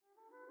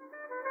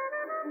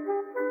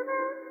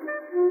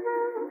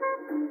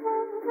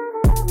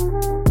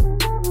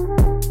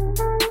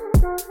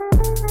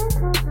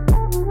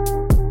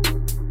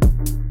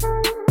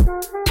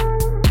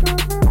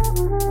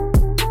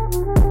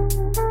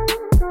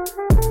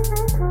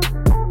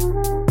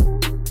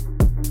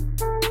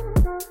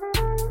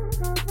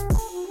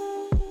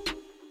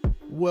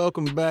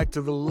Welcome back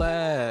to the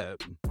lab.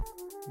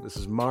 This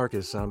is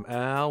Marcus. I'm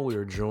Al. We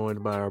are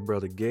joined by our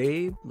brother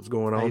Gabe. What's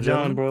going How on, you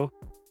gentlemen? doing, bro?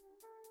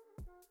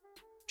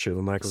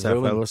 Chilling like a What's up,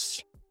 villain.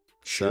 fellas?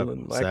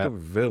 Chilling What's like a up?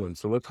 villain.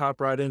 So let's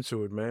hop right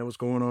into it, man. What's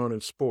going on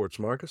in sports,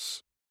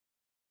 Marcus?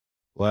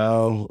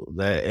 Well,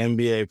 the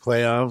NBA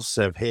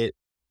playoffs have hit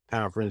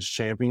conference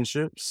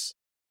championships.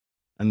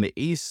 On the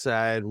East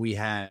side, we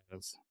have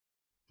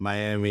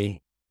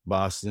Miami,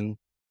 Boston,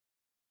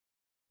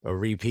 a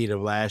repeat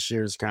of last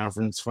year's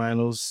conference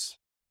finals,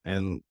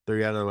 and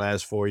 3 out of the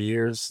last 4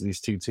 years, these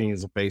two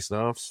teams have faced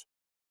off.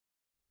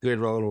 Good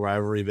little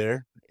rivalry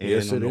there.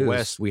 Yes, And on it the is.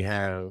 West, we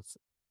have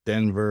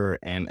Denver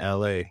and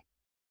LA.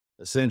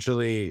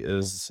 Essentially,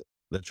 is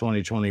the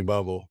 2020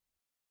 bubble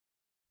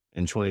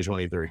in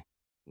 2023.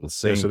 The Yes,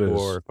 same it is.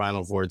 four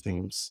Final Four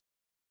teams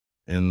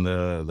in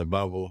the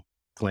bubble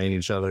playing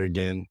each other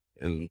again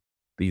in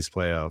these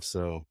playoffs.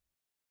 So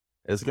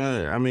it's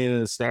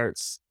it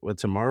starts with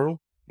tomorrow.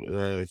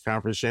 The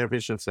conference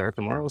championship start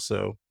tomorrow.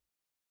 So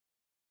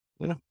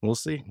we'll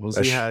see. We'll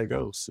That see sh- how it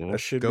goes. That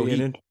should Go be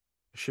Heat.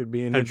 should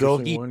be an Go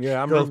interesting Heat. one.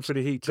 Yeah, I'm Go rooting for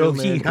the Heat go too,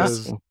 man, Heat.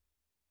 because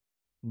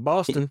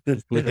Boston,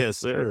 Yes,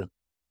 sir.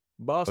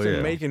 Boston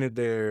yeah. making it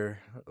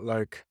there.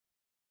 Like,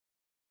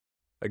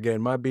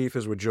 again, my beef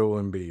is with Joel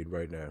Embiid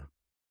right now.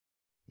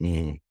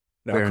 Mhm.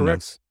 Now, Fair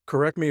enough.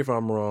 correct me if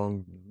I'm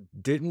wrong.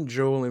 Didn't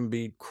Joel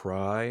Embiid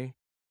cry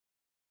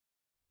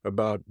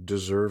about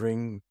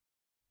deserving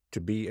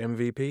to be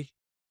MVP?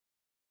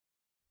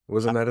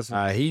 Wasn't that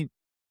a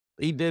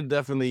He did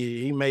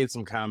definitely. He made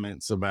some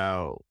comments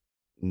about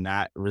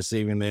not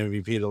receiving the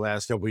MVP the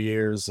last couple of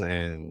years,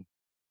 and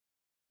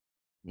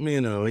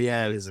he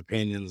had his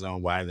opinions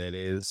on why that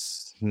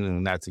is.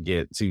 Not to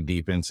get too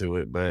deep into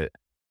it, but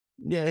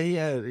yeah, he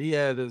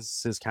had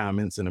his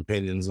comments and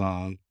opinions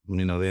on the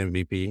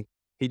MVP.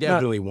 He not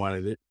definitely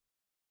wanted it.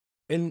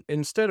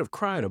 instead of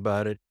crying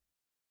about it?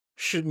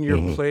 Shouldn't your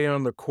Mhm. play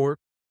on the court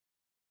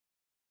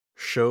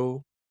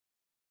show,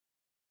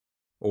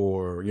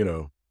 or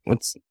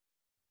What's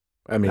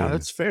I No, mean,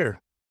 that's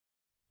fair.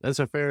 That's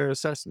a fair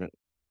assessment.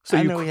 so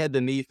I you know he had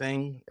the knee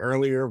thing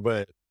earlier,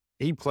 but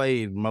he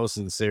played most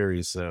of the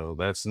series, so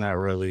that's not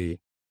really.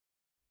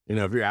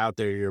 If you're out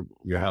there,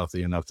 you're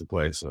healthy enough to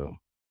play. So,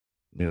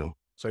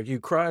 it's like you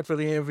cried for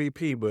the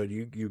MVP, but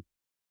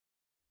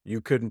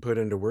you couldn't put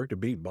into work to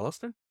beat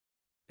Boston,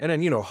 and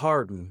then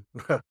Harden.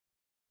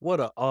 What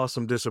an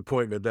awesome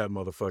disappointment that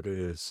motherfucker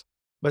is.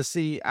 But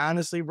see,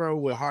 honestly, bro,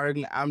 with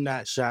Harden, I'm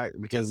not shocked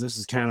because this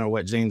is kind of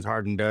what James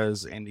Harden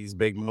does in these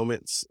big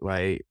moments.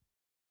 Like,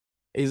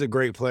 he's a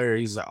great player.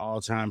 He's an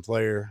all-time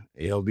player.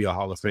 He'll be a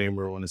Hall of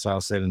Famer when it's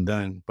all said and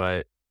done.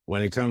 But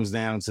when it comes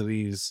down to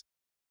these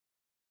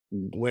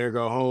winner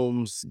go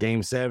homes,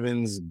 game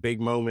sevens,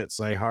 big moments,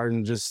 like Harden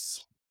he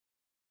just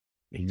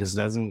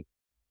doesn't,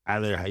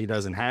 either he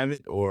doesn't have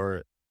it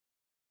or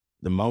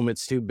the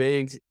moment's too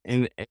big.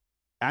 And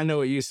I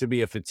know it used to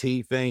be a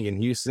fatigue thing in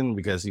Houston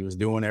because he was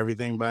doing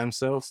everything by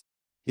himself.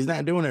 He's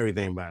not doing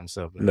everything by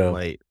himself now. No.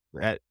 Like,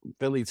 that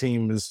Philly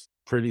team is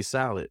pretty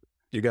solid.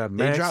 You got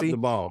They dropped Maxey. the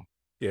ball.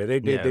 Yeah, they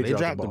did. Yeah, They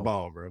dropped the the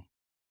ball. ball, bro.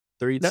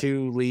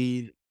 3-2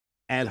 lead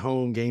at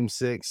home, game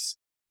 6.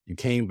 You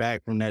came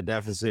back from that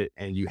deficit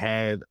and you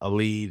had a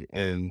lead,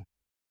 and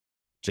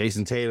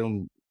Jason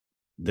Tatum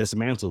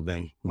dismantled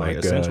them, My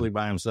God. essentially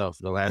by himself.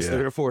 The last Yeah.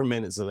 3 or 4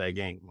 minutes of that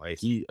game, like,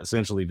 he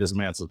essentially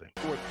dismantled them.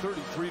 For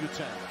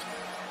 33-10.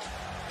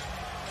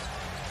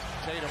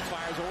 Tatum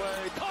fires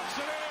away, pumps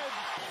it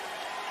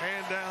in.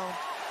 Hand down,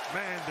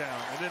 man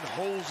down, and then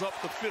holds up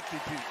the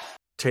 50-piece.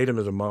 Tatum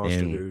is a monster,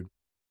 And- dude.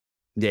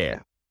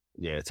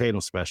 Yeah,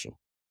 Tatum's special.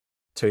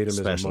 Tatum is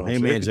a Special. monster.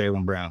 Him and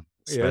Jaylen Brown.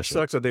 Yeah, it Special.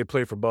 sucks that they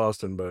play for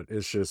Boston, but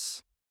it's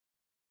just.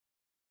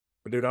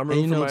 But dude, I'm And,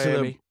 rooting for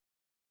Miami.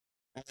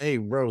 Hey,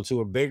 bro, to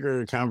a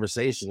bigger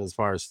conversation as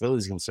far as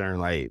Philly's concerned,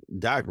 like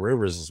Doc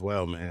Rivers as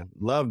well, man.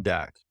 Love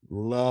Doc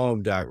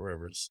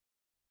Rivers.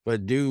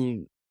 But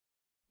dude,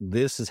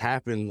 this has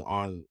happened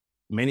on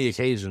many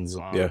occasions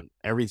on Yeah.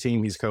 every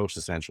team he's coached,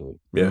 essentially.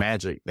 Yeah.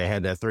 Magic, they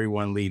had that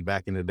 3-1 lead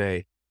back in the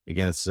day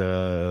against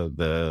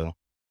the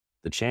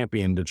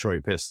champion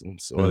Detroit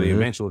Pistons, or the Mhm.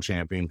 eventual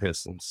champion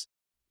Pistons.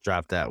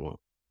 Dropped that one.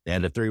 They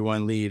had a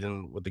 3-1 lead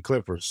with the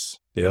Clippers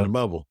in Yeah. the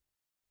bubble.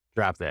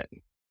 Dropped that.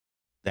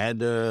 They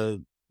had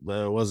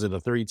was it a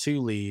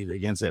 3-2 lead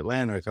against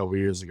Atlanta a couple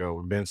years ago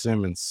with Ben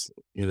Simmons,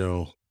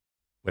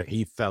 but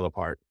he fell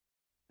apart.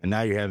 And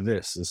now you have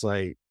this. It's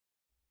like,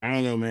 I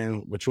don't know,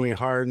 man, between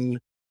Harden,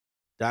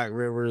 Doc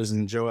Rivers,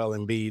 and Joel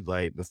Embiid,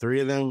 like the 3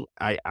 of them,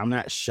 I'm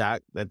not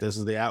shocked that this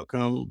is the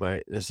outcome,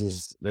 but this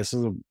is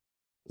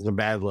a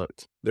bad look.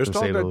 There's to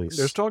talk say the that least.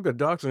 there's talk that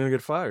Doc's gonna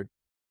get fired.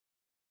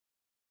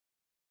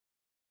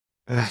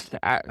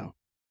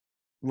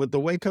 With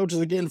the way coaches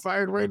are getting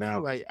fired right now,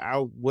 like, I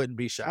wouldn't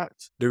be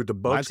shocked. Dude, the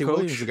Bucks Monty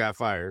Williams coach got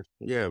fired.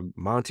 Yeah,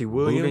 Monty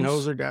Williams.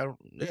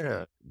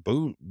 Budenholzer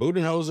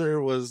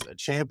Budenholzer was a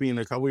champion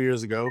a couple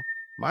years ago.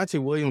 Monty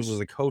Williams was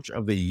the coach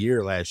of the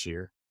year last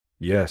year,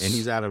 Yes, and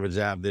he's out of a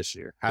job this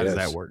year. How does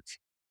Yes. that work?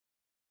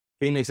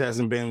 Phoenix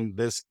hasn't been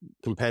this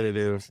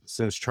competitive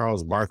since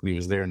Charles Barkley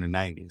was there in the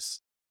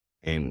 90s.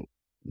 and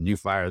you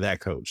fire that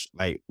coach.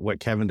 Like what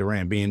Kevin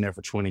Durant being there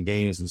for 20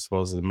 games and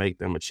supposed to make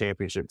them a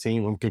championship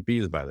team. I'm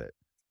confused by that.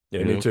 Yeah,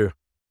 you me know? too.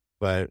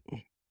 But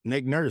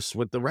Nick Nurse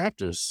with the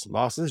Raptors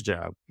lost his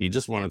job. He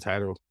just won a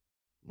title,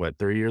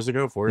 3 years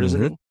ago, 4 years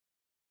Mhm. ago?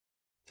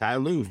 Ty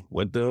Lue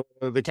with the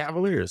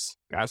Cavaliers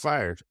got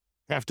fired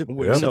after Yeah.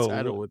 winning the So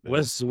title with them.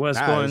 what's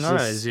Nah, going it's on?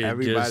 just Is it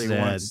everybody just that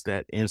wants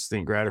that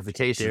instant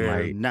gratification.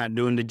 they're Like not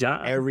doing the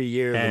job? every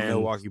year, the And-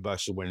 Milwaukee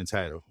Bucks should win a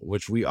title,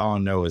 which we all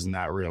know is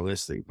not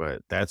realistic,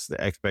 but that's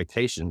the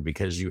expectation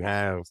because you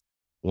have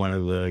one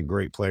of the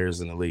great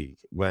players in the league.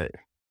 But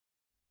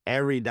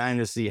every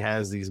dynasty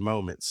has these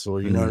moments. So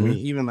you know what I mean?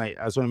 Even like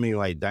that's what I mean.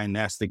 Like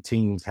dynastic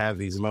teams have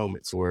these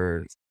moments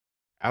where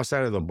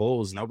outside of the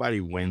Bulls, nobody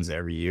wins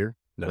every year.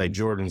 No. Like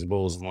Jordan's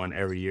Bulls won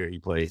every year he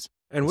plays.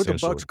 And with the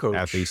essentially, Bucks coach,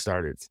 after he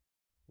started.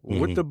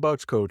 with the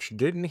Bucks coach,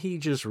 didn't he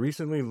just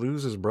recently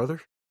lose his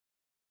brother?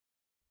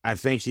 I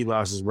think he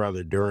lost his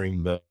brother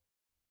during the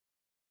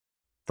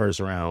first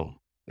round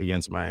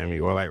against Miami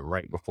or like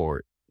right before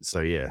it.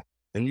 So yeah.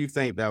 And you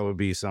think that would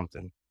be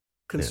something.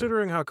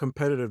 Considering how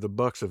competitive the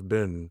Bucks have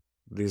been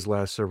these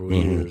last several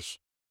Mhm. years,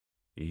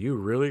 you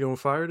really gonna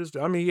fire this?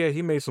 I mean, yeah,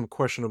 he made some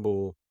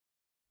questionable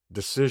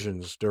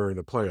decisions during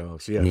the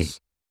playoffs, yes,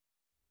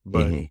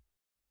 but Mhm.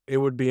 it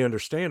would be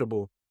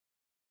understandable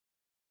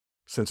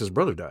since his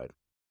brother died.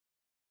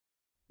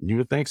 You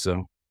would think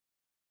so.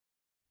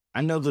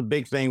 I know the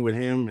big thing with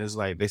him is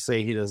like they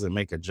say he doesn't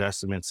make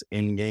adjustments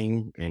in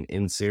game and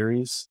in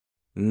series.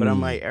 But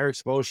I'm like, Eric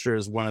Spoelstra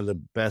is one of the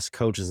best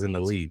coaches in the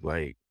league.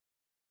 Like,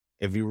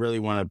 if you really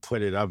want to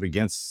put it up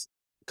against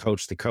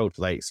coach to coach,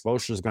 like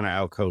Spoelstra is going to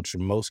outcoach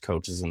most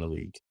coaches in the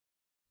league.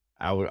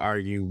 I would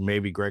argue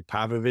maybe Greg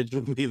Popovich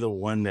would be the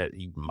one that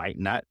he might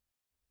not.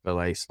 But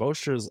like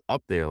Spoelstra's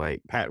up there.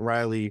 Like Pat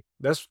Riley,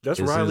 that's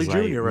is Riley his, Jr.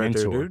 like, right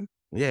there, mentor. dude.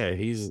 yeah,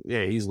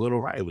 he's little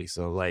Riley.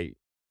 So like,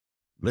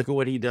 look at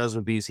what he does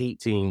with these Heat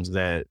teams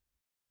that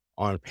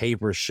on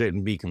paper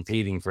shouldn't be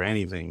competing for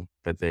anything,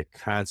 but they're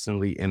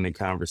constantly in the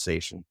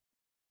conversation.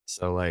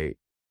 So like,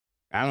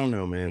 I don't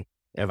know, man.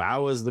 If I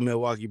was the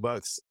Milwaukee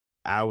Bucks,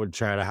 I would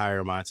try to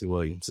hire Monty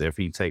Williams if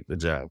he'd take the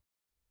job.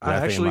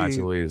 I think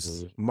Monty Williams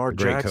is a Mark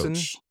great Jackson.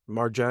 coach.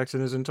 Mark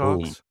Jackson is in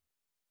talks,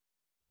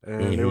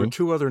 and there were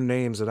two other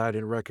names that I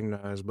didn't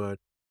recognize, but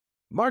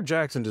Mark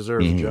Jackson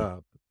deserves a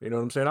job. You know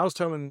what I'm saying? I was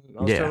telling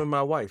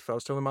my wife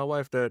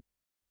that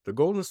the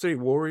Golden State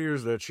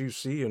Warriors that you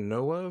see and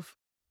know of,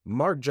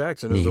 Mark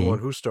Jackson is the one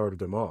who started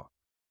them off.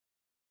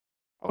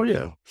 Oh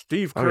yeah,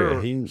 Steve oh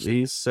Kerr. yeah.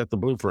 He set the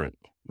blueprint.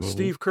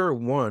 Steve Kerr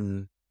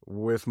won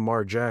with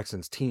Mark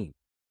Jackson's team,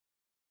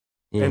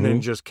 and then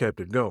just kept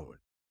it going.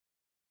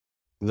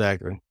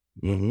 Exactly.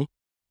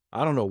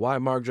 I don't know why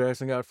Mark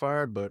Jackson got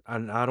fired, but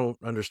I don't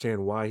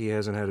understand why he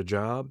hasn't had a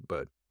job.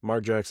 But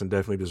Mark Jackson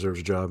definitely deserves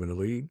a job in the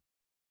league.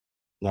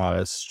 No,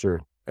 that's true.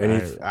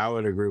 And I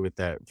would agree with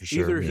that for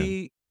sure.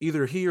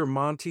 either he or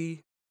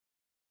Monty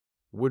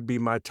would be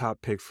my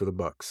top pick for the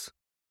Bucks.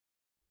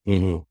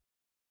 Mm-hmm.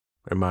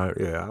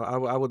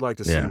 I would like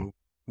to see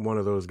one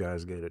of those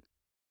guys get it.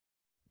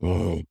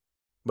 Mm-hmm.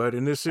 But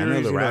in this I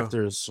series, know the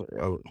Raptors.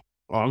 Oh,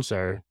 I'm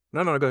sorry.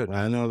 No, go ahead.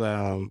 I know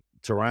that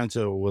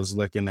Toronto was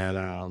looking at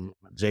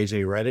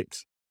JJ Redick.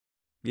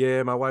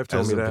 Yeah, my wife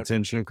told as me a that.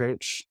 potential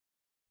coach.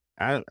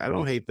 I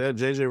don't hate that.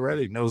 JJ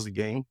Redick knows the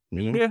game.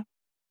 You know? Yeah.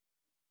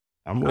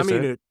 I'm I with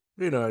mean,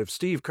 that. if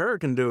Steve Kerr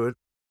can do it,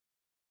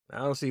 I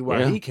don't see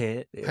why he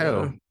can't.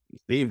 Hell,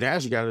 Steve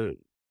Nash got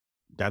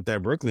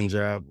that Brooklyn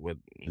job with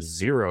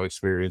zero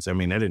experience. I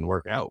mean, that didn't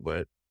work out,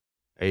 but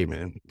hey,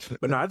 man.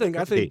 But no, I think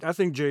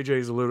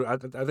JJ's a little. I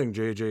think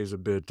JJ's a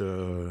bit.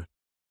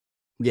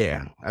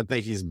 Yeah, I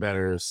think he's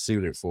better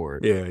suited for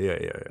it.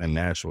 Yeah. Than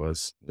Nash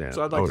was. Yeah.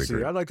 So I'd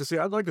like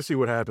to see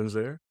what happens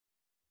there.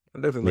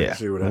 I'd definitely like to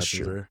see what happens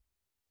there.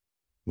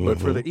 But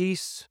for the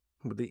East,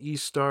 with the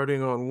East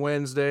starting on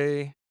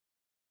Wednesday,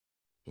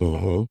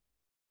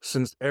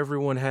 since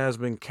everyone has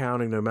been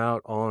counting them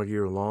out all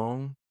year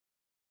long,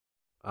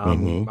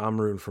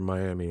 I'm rooting for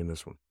Miami in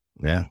this one.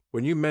 Yeah.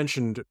 When you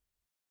mentioned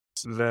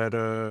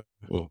that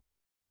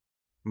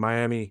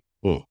Miami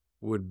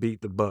would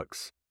beat the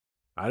Bucks,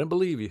 I didn't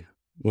believe you.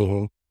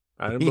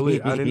 I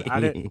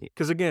didn't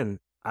because again,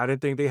 I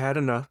didn't think they had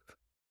enough.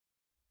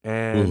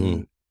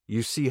 And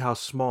you see how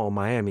small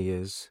Miami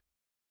is.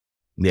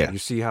 Yeah. You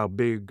see how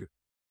big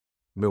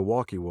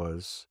Milwaukee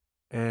was.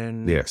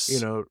 And,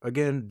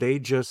 again,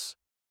 you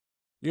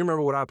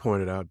remember what I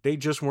pointed out. They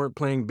just weren't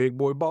playing big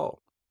boy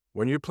ball.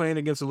 When you're playing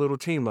against a little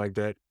team like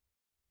that,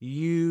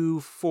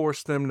 you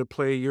force them to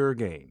play your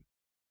game.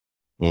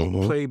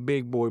 Play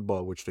big boy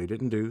ball, which they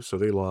didn't do, so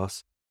they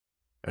lost.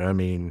 And I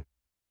mean,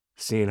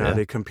 seeing how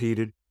they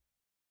competed,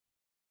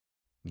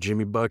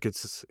 Jimmy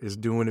Buckets is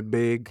doing it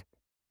big.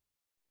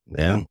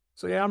 Yeah.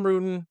 So, I'm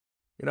rooting.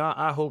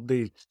 I hope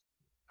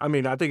I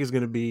think it's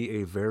going to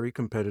be a very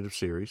competitive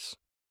series.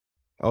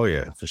 Oh,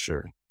 yeah, for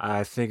sure.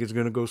 I think it's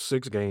going to go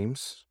 6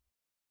 games.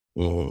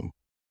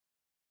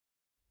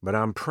 But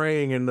I'm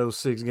praying in those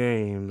 6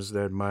 games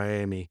that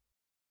Miami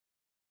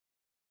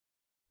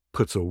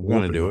puts a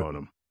whooping on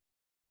them.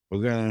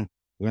 We're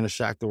We're going to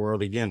shock the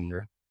world again,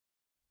 bro.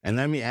 And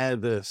let me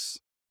add this.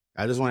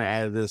 I just want to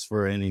add this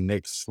for any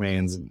Knicks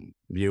fans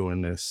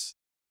viewing this.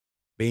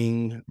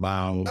 Bing,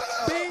 bong.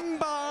 Bing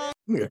bong.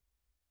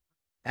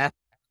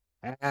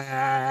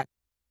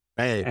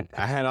 Hey,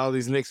 I had all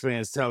these Knicks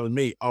fans telling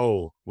me,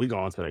 oh, we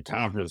going to the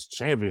conference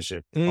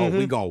championship. Oh,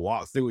 we going to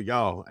walk through with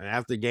y'all. And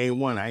after game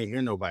one, I ain't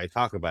hear nobody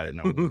talk about it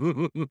no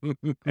more.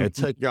 It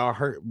took y'all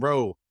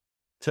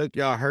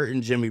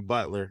hurting Jimmy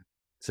Butler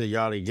to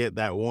y'all to get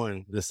that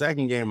one. The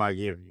second game I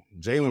give you,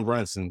 Jalen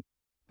Brunson,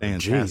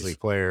 fantastic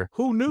player.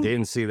 Who knew?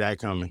 Didn't see that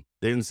coming.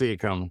 Didn't see it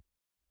coming.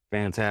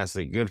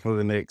 Fantastic. Good for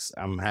the Knicks.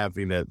 I'm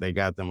happy that they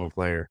got them a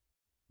player.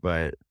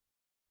 But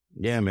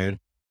yeah, man.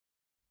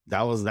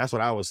 That's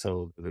what I was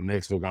told. The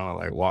Knicks were gonna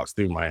like walk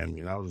through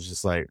Miami. And I was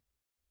just like,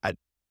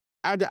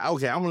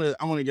 okay, I'm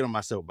gonna get on my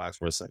soapbox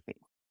for a second.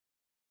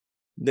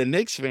 The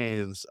Knicks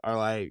fans are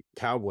like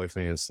Cowboy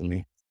fans to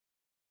me.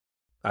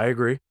 I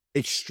agree.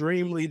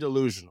 Extremely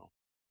delusional.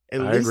 At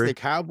least the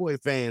Cowboy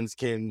fans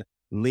can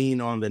lean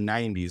on the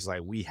 90s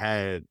like we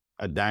had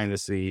a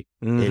dynasty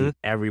in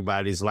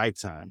everybody's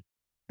lifetime.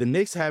 The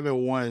Knicks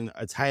haven't won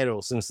a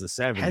title since the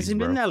 70s. Has it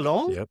been that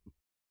long? Yep.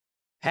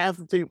 Half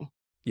the people.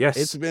 Yes.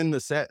 It's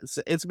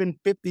been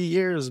 50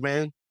 years,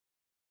 man.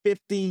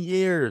 50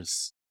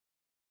 years.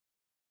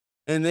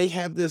 And they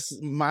have this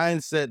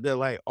mindset that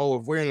like, oh,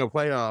 if we're in the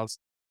playoffs,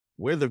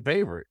 we're the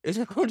favorite.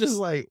 I'm just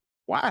like,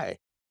 why?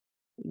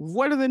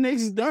 What have the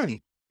Knicks done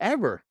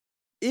ever?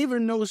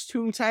 Even those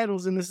 2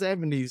 titles in the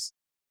 70s,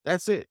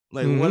 that's it.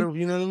 Like, what,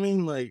 you know what I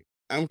mean? Like,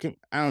 I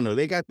don't know.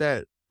 They got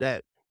that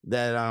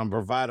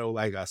bravado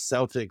like a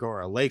Celtic or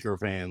a Laker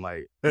fan.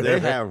 Like, they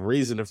have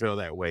reason to feel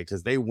that way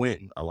because they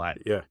win a lot.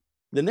 Yeah.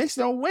 The Knicks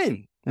don't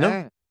win.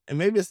 No. And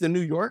maybe it's the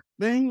New York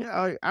thing.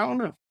 I don't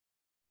know.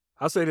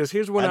 I'll say this.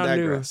 Here's when I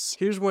knew. digress.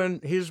 Here's when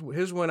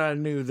I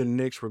knew the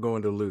Knicks were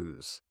going to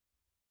lose.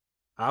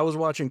 I was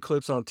watching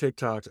clips on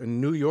TikTok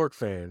and New York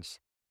fans.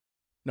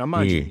 Now,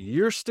 mind you,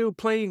 you're still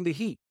playing the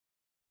Heat.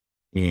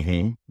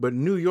 But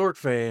New York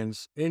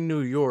fans in New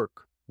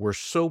York were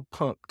so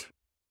pumped.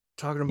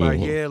 Talking about,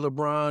 yeah,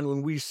 LeBron,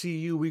 when we see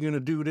you, we're going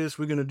to do this,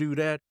 we're going to do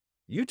that.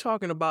 You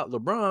talking about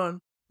LeBron,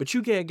 but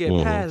you can't get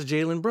past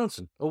Jalen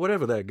Brunson or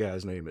whatever that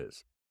guy's name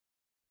is.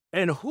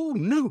 And who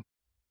knew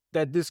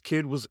that this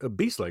kid was a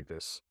beast like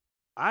this?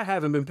 I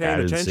haven't been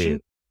paying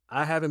attention.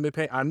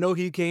 I know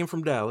he came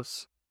from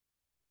Dallas.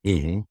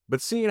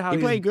 But seeing how he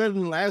played good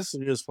in last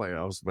year's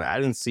playoffs, but I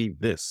didn't see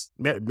this.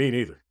 Me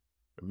neither.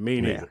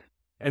 Yeah.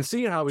 And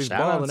seeing how he's Shout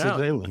balling out.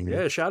 Jalen,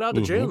 Yeah, shout out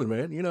to Jalen,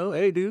 man. You know,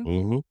 hey,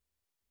 dude,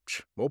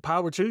 more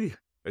power to you.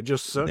 It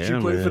just sucks you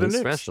play for the Knicks.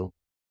 Special.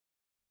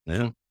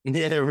 Yeah.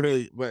 Yeah,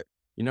 really. But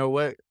you know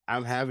what?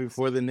 I'm happy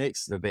for the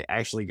Knicks that they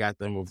actually got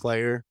them a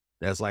player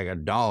that's like a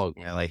dog,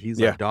 man. Like, he's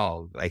a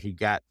dog. Like, he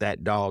got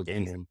that dog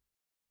in him.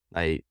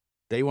 Like,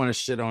 they want to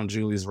shit on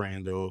Julius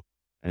Randle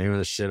and they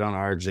want to shit on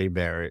RJ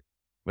Barrett.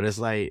 But it's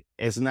like,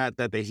 it's not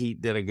that the Heat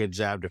did a good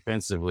job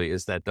defensively.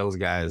 It's that those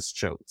guys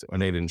choked when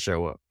they didn't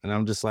show up. And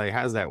I'm just like,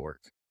 how's that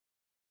work?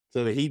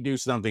 So the Heat do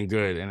something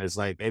good, and it's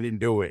like, they didn't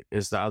do it.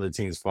 It's the other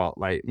team's fault.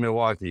 Like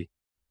Milwaukee,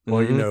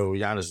 well, you know,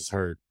 Giannis was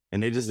hurt,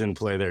 and they just didn't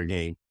play their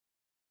game.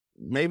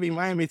 Maybe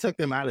Miami took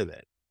them out of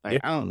that.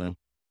 Like, I don't know.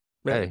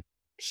 Hey,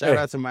 shout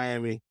out to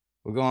Miami.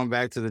 We're going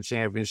back to the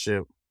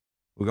championship.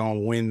 We're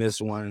going to win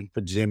this one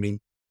for Jimmy.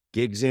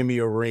 Get Jimmy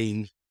a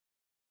ring.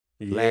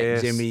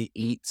 Let Jimmy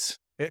eat.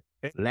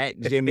 Let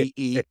Jimmy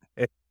eat,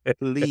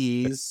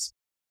 please.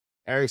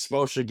 Eric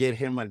Spoelstra get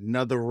him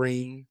another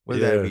ring.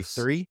 Would that be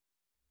 3?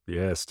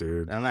 Yes,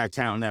 dude. I'm not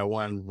counting that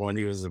one when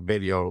he was a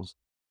video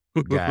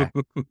guy.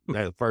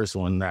 That first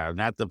one,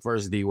 not the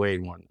first D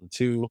Wade one.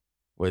 2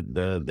 with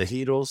the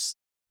Heatles.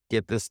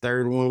 Get this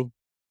 3rd one.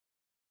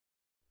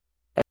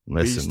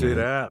 Beast it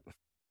out.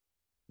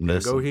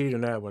 Listen. Go Heat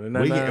in that one.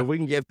 If we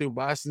can get through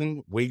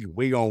Boston, we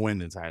gonna win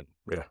the title.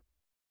 Yeah.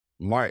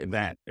 Mark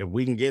that. If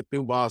we can get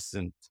through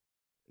Boston,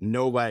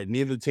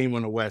 neither team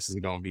on the West is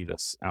gonna beat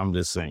us. I'm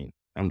just saying.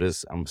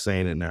 I'm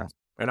saying it now.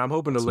 And I'm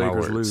hoping the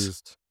Lakers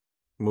lose.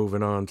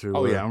 Moving on to.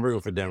 Oh yeah, I'm rooting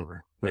for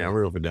Denver. Yeah, I'm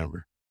rooting for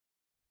Denver.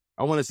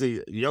 I want to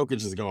see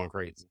Jokic is going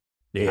crazy.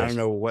 Yeah, I don't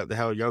know what the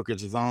hell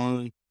Jokic is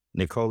on.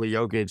 Nikola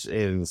Jokic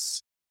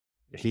is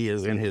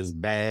in his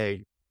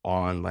bag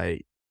on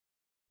like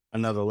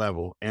another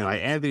level, and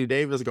like Anthony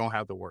Davis is gonna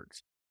have to work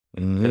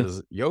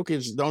because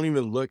Jokic don't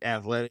even look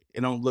athletic. It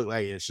don't look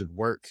like it should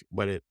work,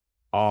 but it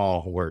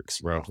all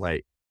works, bro.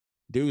 Like,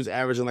 dude's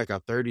averaging like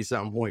a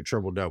 30-something point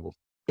triple-double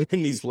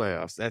in these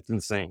playoffs. That's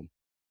insane.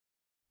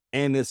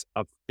 And it's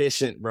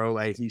efficient, bro.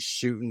 Like, he's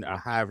shooting a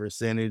high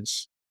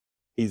percentage.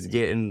 He's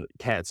getting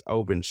cats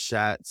open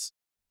shots.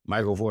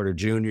 Michael Porter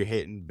Jr.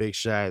 hitting big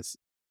shots.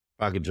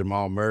 Fucking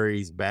Jamal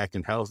Murray's back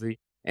and healthy.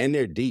 And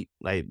they're deep.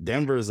 Like,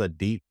 Denver is a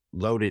deep,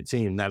 loaded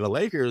team. Now, the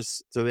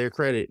Lakers, to their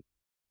credit,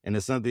 and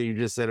it's something you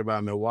just said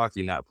about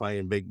Milwaukee not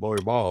playing big boy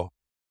ball.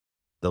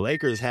 The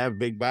Lakers have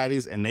big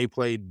bodies, and they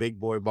played big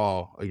boy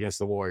ball against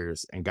the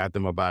Warriors and got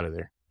them up out of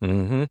there.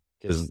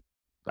 Because,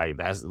 like,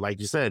 that's like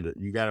you said,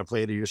 you got to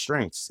play to your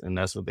strengths, and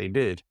that's what they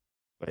did.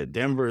 But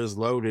Denver is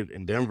loaded,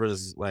 and Denver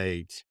is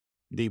like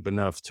deep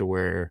enough to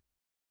where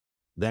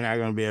they're not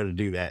going to be able to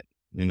do that,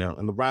 you know.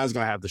 And LeBron's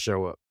going to have to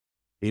show up.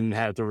 He didn't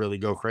have to really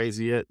go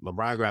crazy yet. LeBron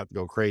going to have to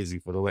go crazy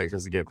for the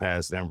Lakers to get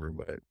past Denver.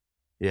 But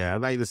yeah,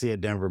 I'd like to see a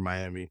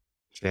Denver-Miami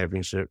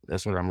championship.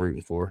 That's what I'm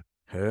rooting for.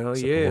 Hell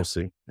So yeah. we'll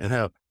see. And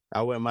hell,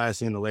 I wouldn't mind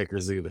seeing the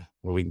Lakers either,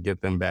 where we can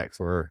get them back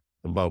for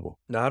the bubble.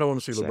 No, I don't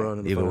want to see So, LeBron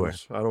in the either way.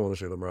 finals. I don't want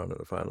to see LeBron in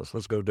the finals.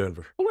 Let's go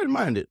Denver. I wouldn't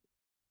mind it.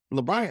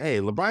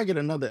 LeBron get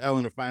another L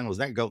in the finals.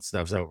 That GOAT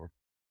stuff's over.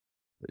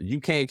 You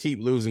can't keep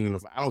losing in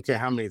the. I don't care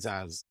how many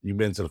times you've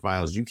been to the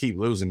finals. You keep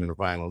losing in the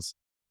finals.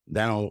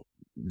 Don't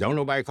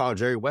nobody call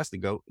Jerry West the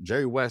GOAT.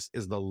 Jerry West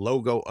is the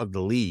logo of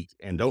the league,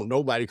 and don't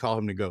nobody call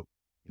him the GOAT.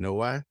 You know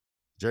why?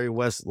 Jerry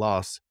West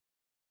lost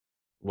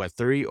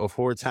 3 or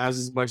 4 times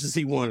as much as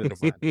he won in the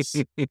finals.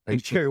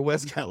 Like Jerry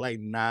West got like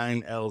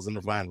 9 L's in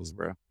the finals,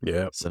 bro.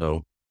 Yeah.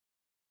 So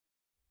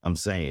I'm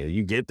saying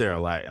you get there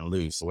a lot and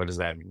lose. So what does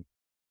that mean?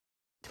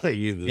 Play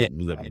you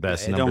the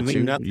best it number don't mean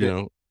 2. nothing. You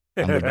know,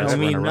 I'm the It best don't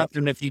mean runner-up.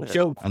 nothing if you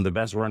choke. I'm the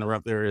best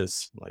runner-up there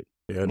is. Like,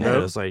 Yeah, yeah,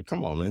 no. it's like,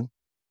 come on, man.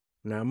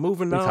 Now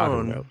moving What you talking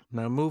on. about?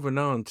 Now moving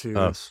on to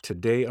Us.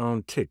 today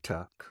on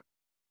TikTok.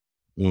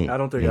 I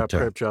don't think I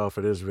prepped y'all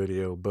for this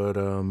video, but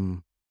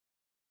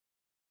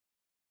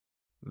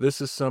this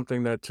is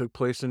something that took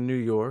place in New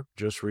York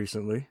just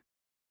recently.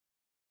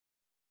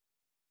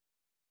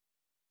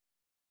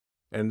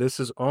 And this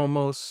is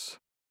almost,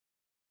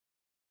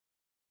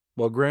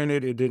 well,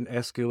 granted, it didn't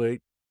escalate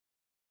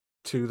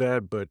to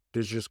that, but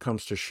this just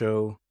comes to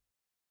show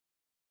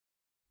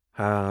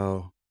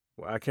how,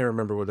 well, I can't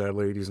remember what that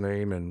lady's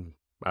name, and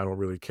I don't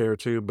really care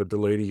to, but the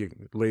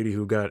lady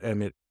who got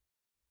Emmett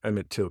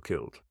Till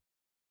killed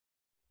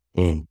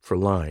for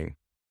lying.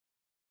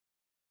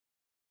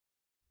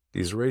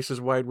 These racist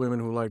white women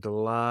who like to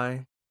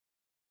lie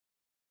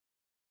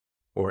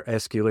or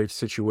escalate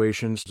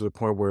situations to the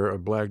point where a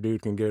black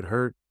dude can get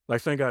hurt.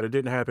 Like, thank God it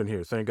didn't happen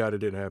here. Thank God it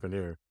didn't happen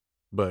here.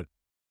 But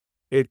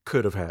it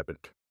could have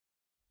happened.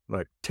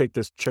 Like, check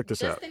this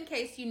out. Just in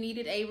case you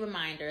needed a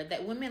reminder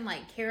that women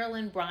like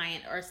Carolyn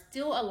Bryant are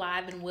still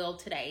alive and well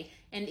today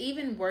and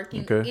even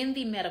working in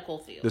the medical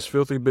field. This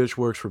filthy bitch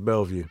works for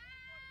Bellevue.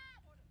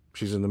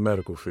 She's in the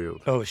medical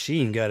field. Oh,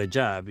 she ain't got a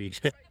job.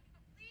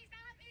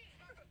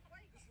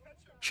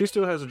 She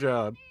still has a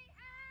job.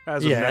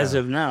 As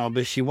of now,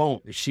 but she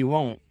won't. She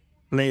won't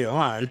later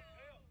on.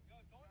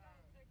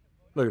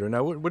 Look at her.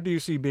 Now, what do you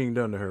see being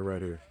done to her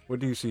right here? What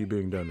do you see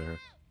being done to her?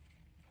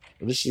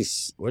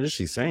 What is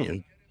she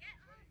saying?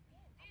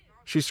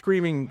 She's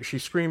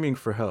screaming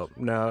for help.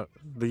 Now,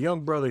 the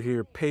young brother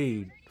here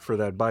paid for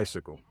that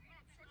bicycle.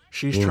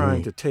 She's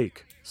trying to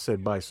take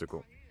said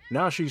bicycle.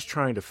 Now she's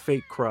trying to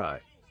fake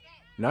cry.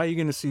 Now you're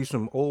going to see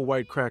some old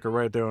white cracker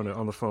right there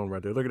on the phone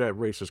right there. Look at that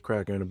racist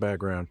cracker in the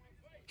background.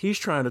 He's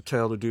trying to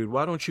tell the dude,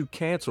 why don't you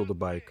cancel the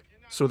bike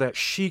so that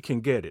she can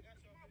get it?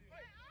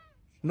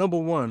 Number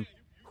 1,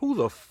 who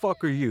the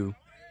fuck are you?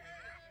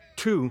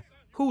 2,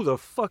 who the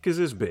fuck is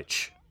this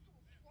bitch?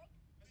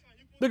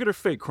 Look at her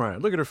fake crying.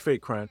 Look at her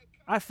fake crying.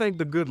 I thank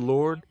the good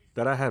Lord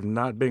that I have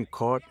not been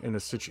caught in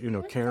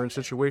a Karen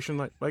situation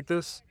like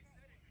this.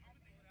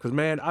 Because,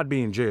 man, I'd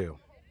be in jail.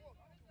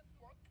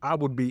 I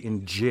would be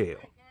in jail.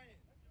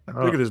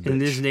 Look at this bitch. In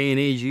this day and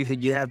age,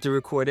 you have to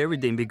record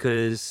everything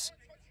because,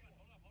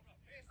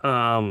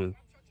 most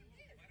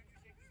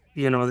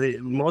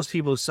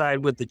people side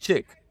with the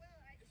chick.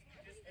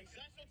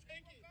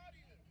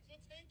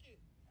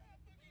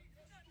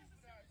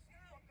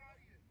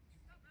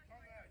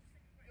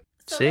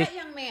 So that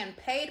young man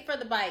paid for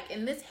the bike,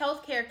 and this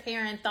healthcare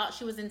Karen thought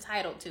she was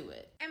entitled to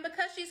it. And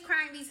because she's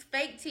crying these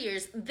fake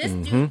tears, this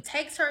dude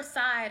takes her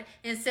side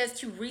and says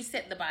to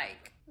reset the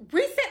bike.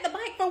 Reset the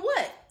bike for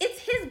what? It's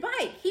his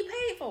bike. He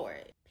paid for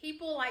it.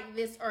 People like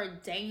this are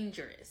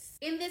dangerous.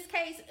 In this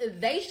case,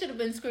 they should have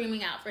been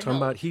screaming out for help.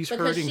 About he's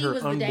hurting her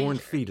unborn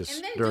fetus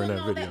and then during doing that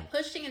all video. that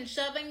pushing and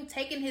shoving,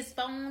 taking his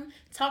phone,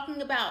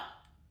 talking about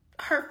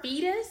her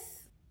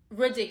fetus.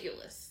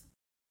 Ridiculous.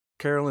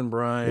 Carolyn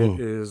Bryant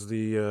is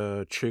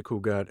the chick who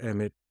got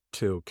Emmett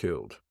Till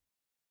killed.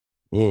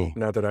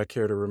 Not that I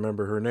care to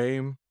remember her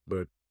name,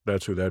 but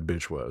that's who that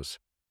bitch was.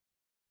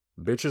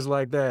 Bitches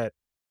like that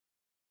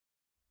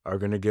are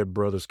going to get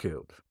brothers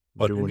killed.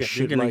 But Doing you're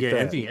shit gonna like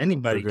get that,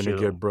 anybody they're going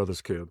to killed. get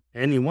brothers killed.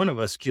 Any one of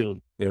us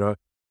killed. You know?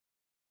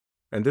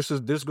 And this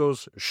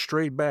goes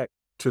straight back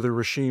to the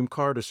Rasheem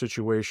Carter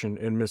situation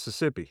in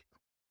Mississippi.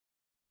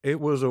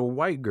 It was a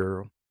white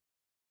girl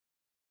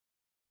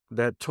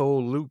that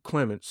told Luke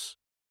Clements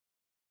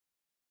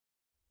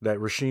that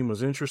Rasheem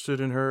was interested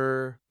in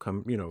her,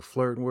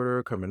 flirting with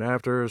her, coming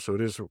after her. So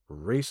this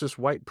racist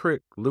white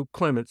prick, Luke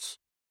Clements,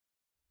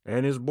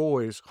 and his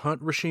boys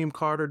hunt Rasheem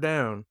Carter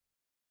down,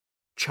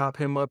 chop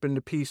him up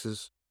into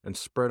pieces, and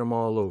spread him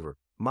all over.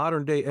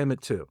 Modern day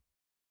Emmett Till.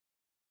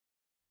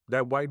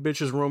 That white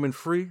bitch is roaming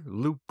free.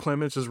 Luke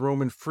Clements is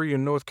roaming free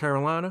in North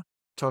Carolina,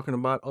 talking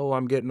about, oh,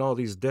 I'm getting all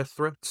these death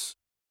threats.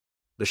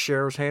 The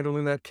sheriff's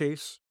handling that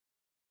case.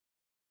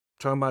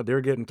 Talking about they're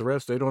getting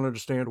threats. They don't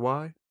understand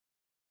why.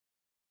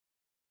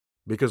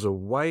 Because a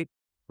white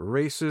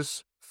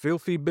racist,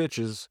 filthy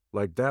bitches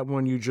like that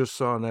one you just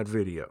saw in that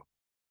video.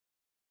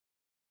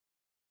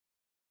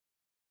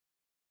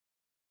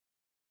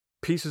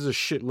 Pieces of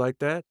shit like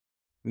that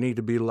need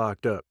to be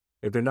locked up.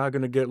 If they're not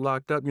going to get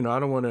locked up, I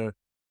don't want to,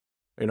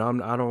 I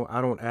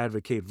don't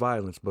advocate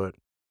violence, but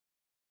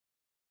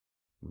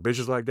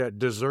bitches like that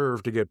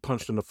deserve to get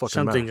punched in the fucking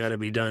Something mouth. got to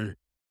be done.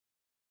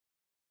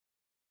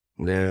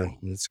 Yeah,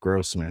 it's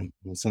gross, man.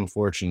 It's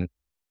unfortunate.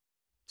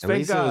 At Thank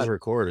least it was God.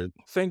 recorded.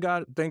 Thank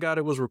God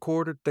it was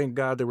recorded. Thank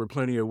God there were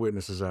plenty of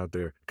witnesses out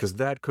there, because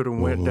that could have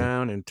went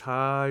down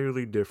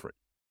entirely different.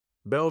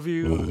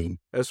 Bellevue,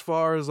 as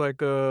far as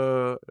like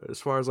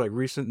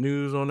recent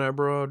news on that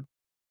broad,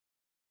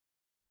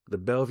 the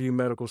Bellevue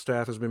medical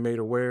staff has been made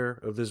aware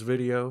of this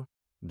video.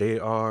 They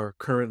are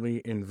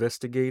currently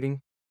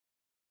investigating,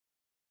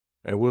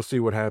 and we'll see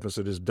what happens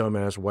to this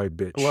dumbass white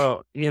bitch.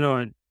 Well,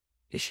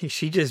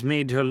 she just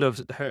made her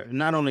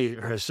not only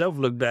herself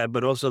look bad,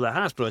 but also the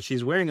hospital.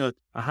 She's wearing a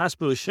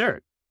hospital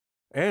shirt.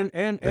 And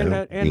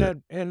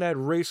that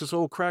racist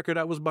old cracker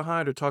that was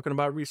behind her talking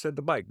about reset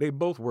the bike. They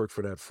both work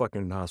for that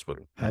fucking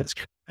hospital. That's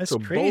So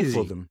crazy.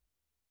 both of them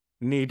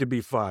need to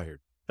be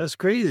fired. That's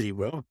crazy,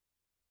 bro.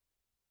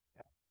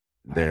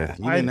 Yeah,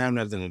 you didn't have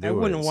nothing to do I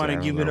with wouldn't it. wanna so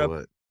I give don't it know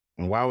up.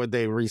 And why would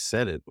they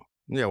reset it?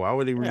 Yeah, why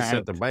would he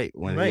reset the bike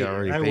when he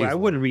already paid I for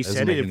wouldn't it? reset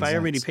Doesn't it make if any I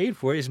already sense. paid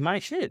for it. It's my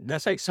shit.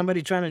 That's like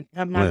somebody trying to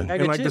have my Yeah. bag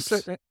And of like chips.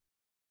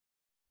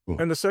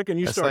 the second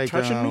you That's start like,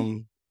 touching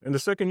me, and the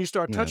second you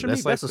start yeah, touching me,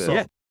 that's like that's the- assault.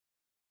 Yeah.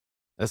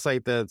 That's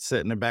like that sit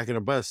in the back of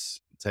the bus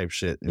type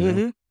shit. You know?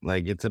 Mhm.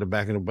 Like get to the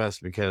back of the bus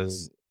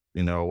because,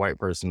 a white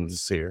person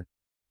is here.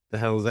 The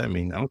hell does that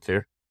mean? I don't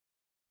care.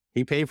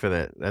 He paid for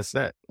that. That's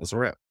that. That's a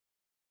wrap.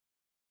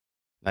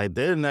 Like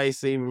they're nice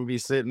to even be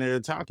sitting there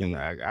talking.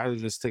 I would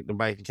just take the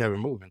bike and kept it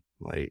moving.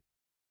 Like,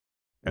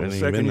 And the wouldn't even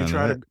second been you none of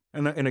try that.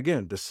 to, and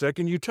again, the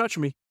second you touch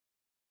me,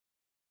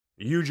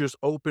 you just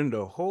opened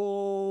a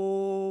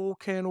whole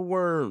can of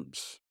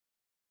worms.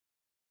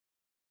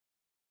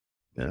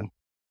 Yeah.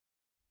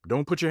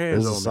 Don't put your hands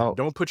It's on me. assault.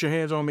 Don't put your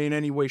hands on me in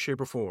any way,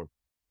 shape, or form,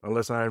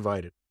 unless I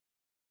invite it.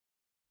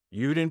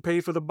 You didn't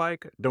pay for the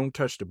bike. Don't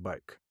touch the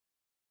bike.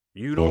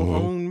 You don't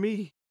own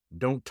me.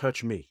 Don't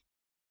touch me.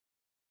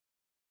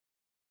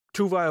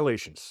 2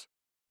 violations,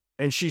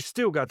 and she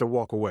still got to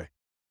walk away.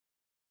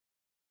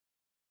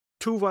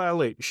 2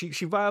 violate.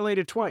 She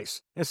violated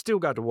twice and still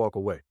got to walk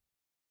away.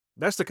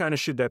 That's the kind of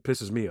shit that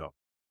pisses me off.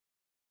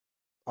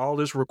 All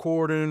this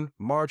recording,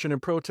 marching,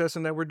 and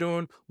protesting that we're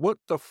doing, what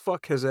the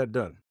fuck has that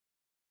done?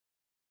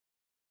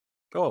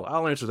 Oh,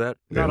 I'll answer that.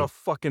 Not Yeah. a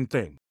fucking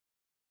thing.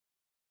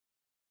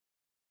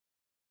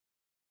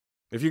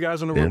 If you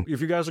guys are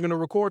gonna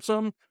record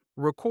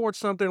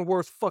something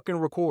worth fucking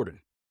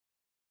recording.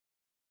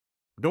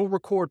 Don't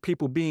record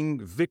people being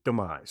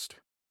victimized.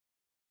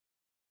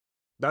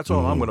 That's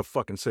all I'm gonna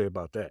fucking say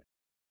about that.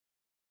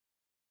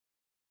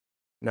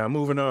 Now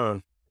moving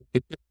on.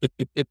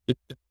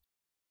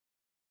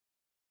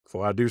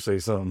 Before I do say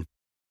something.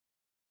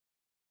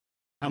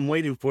 I'm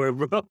waiting for it,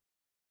 bro.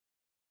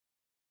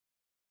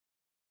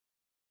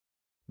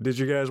 Did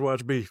you guys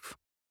watch Beef?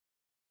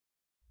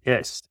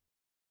 Yes.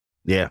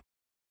 Yeah.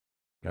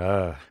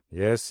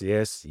 Yes.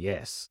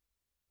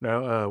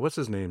 Now, what's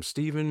his name?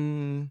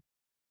 Stephen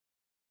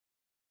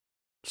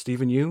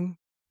Yeun?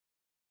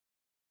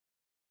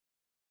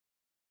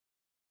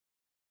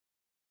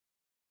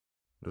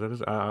 Is that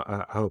his?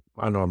 I hope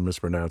I know I'm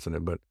mispronouncing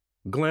it, but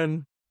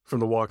Glenn from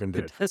The Walking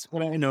Dead. That's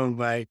what I know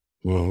by.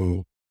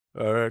 Mhm.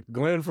 All right,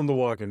 Glenn from The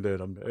Walking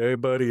Dead. Hey,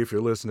 buddy, if you're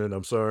listening,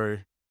 I'm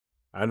sorry.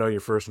 I know your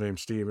first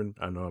name's Steven.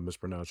 I know I'm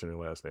mispronouncing your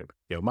last name.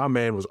 Yo, my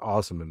man was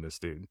awesome in this,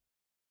 dude.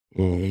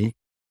 Mhm.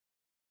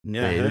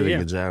 Yeah, He hell did a yeah.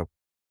 good job.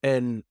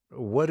 And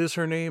what is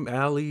her name?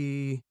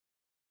 Ali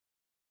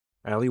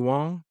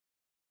Wong?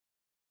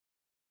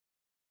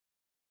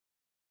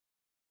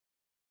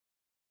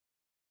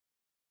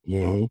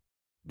 Mhm.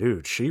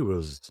 Dude, she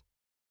was.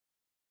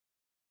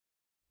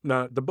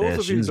 Now, the both Yeah,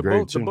 of she you, was the great,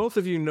 both, the too. both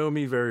of you know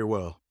me very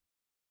well.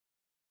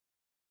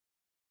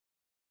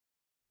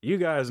 You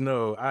guys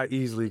know I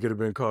easily could have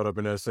been caught up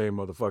in that same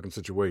motherfucking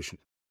situation.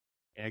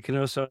 I can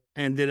also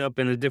ended up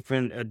in a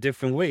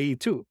different way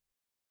too.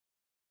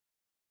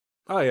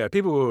 Oh yeah,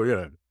 people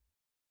were,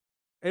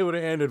 it would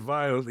have ended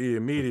violently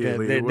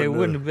immediately. They It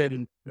wouldn't have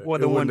been more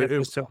than one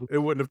episode. It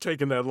wouldn't have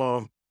taken that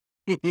long.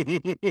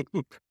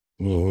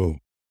 Mhm.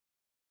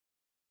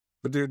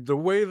 But dude, the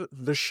way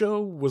the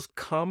show was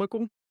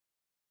comical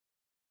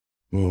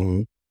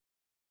Mhm.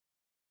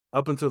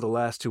 up until the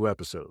last 2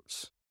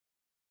 episodes.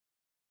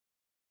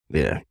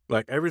 Yeah.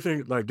 Like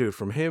everything, like dude,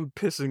 from him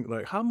pissing,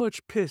 like how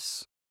much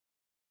piss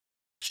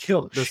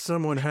Chill. does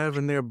someone have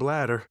in their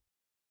bladder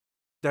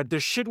that the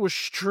shit was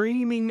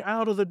streaming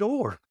out of the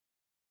door?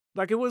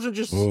 Like it wasn't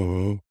just,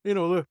 Mhm.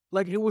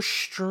 like it was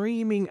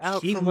streaming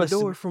out He from the must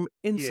have- door from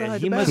Yeah,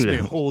 inside he the must have bathroom.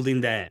 been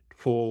holding that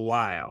for a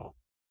while.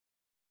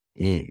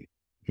 Mhm.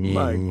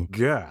 My Mhm.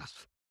 God.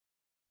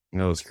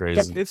 That was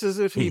crazy. It's as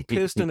if he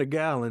pissed in a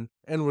gallon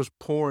and was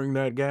pouring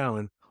that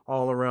gallon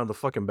all around the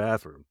fucking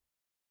bathroom.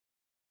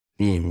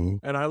 Mhm.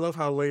 And I love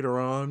how later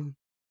on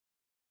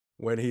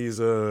when he's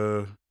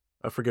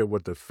I forget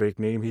what the fake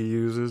name he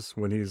uses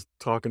when he's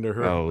talking to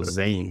her. Oh,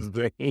 Zane.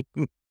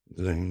 Zane.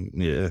 Zane,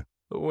 yeah.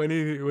 When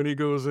he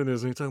goes in,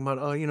 is he talking about?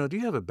 Oh, do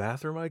you have a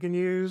bathroom I can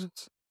use?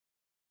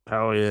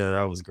 Oh yeah,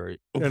 that was great.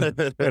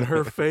 And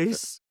her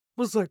face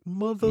was like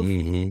mother.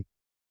 Mm-hmm.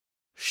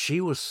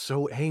 She was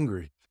so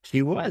angry,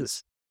 She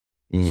was.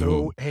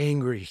 so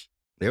angry,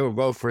 They were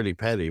both pretty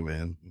petty,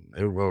 man.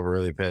 They were both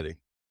really petty.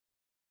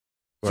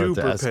 For it to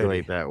super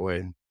escalate petty. that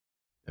way.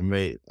 It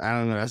made, I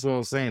don't know, that's what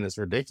I'm saying. It's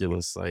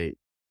ridiculous. Like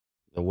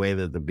the way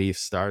that the beef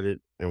started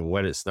and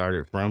what it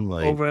started from.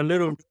 Like Over a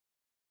little,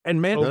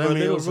 And man, over I a mean, it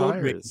little was road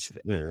hilarious.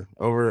 rage. Yeah.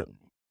 Over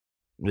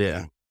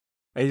yeah.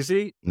 and you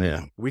see,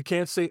 Yeah. we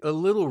can't say a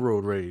little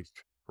road rage.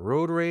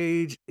 Road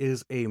rage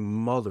is a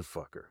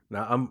motherfucker.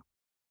 Now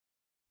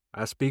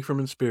I speak from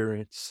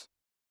experience.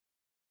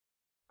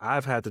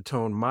 I've had to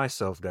tone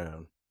myself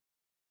down.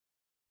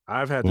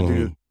 I've had to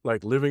do,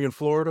 like, living in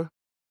Florida.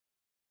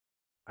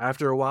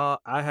 After a while,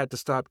 I had to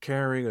stop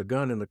carrying a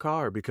gun in the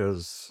car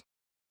because,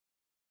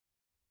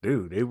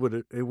 dude, it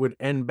would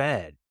end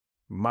bad.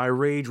 My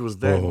rage was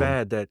that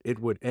bad that it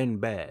would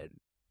end bad.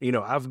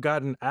 I've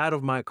gotten out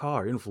of my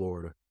car in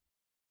Florida,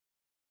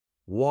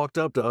 walked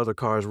up to other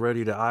cars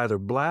ready to either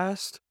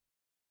blast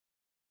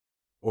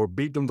or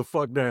beat them the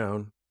fuck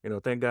down.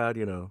 Thank God,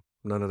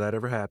 none of that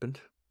ever happened.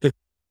 But,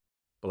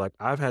 like,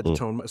 I've had to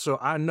tone so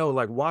I know,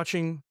 like,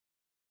 watching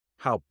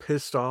how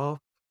pissed off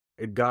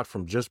it got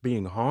from just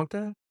being honked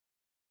at.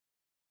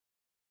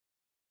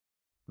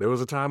 There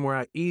was a time where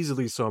I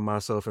easily saw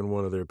myself in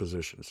one of their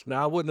positions.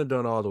 Now, I wouldn't have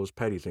done all those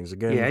petty things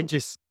again. Yeah, I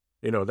just,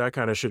 That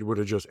kind of shit would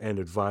have just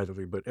ended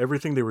violently. But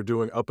everything they were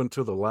doing up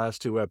until the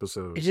last 2 it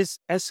episodes, just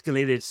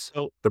escalated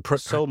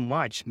so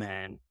much,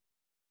 man.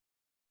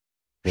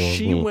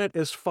 she went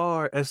as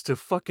far as to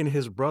fucking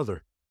his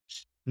brother.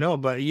 No,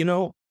 but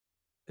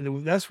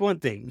that's one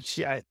thing.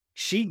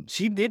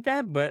 She did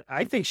that, but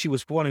I think she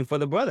was falling for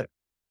the brother.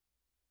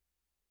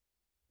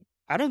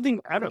 I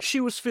don't. She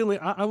was feeling.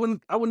 I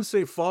wouldn't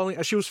say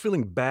falling. She was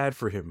feeling bad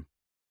for him.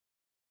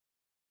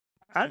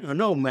 I don't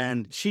know,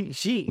 man.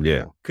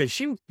 Yeah. Because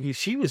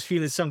she was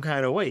feeling some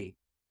kind of way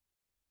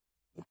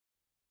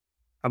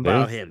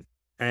about him,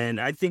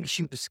 and I think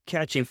she was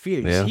catching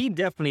feelings. Yeah. He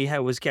definitely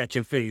was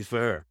catching feelings for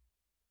her,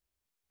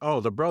 Oh,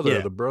 the brother.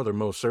 Yeah. The brother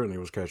most certainly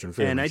was catching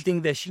feelings. and I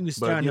think that she was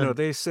But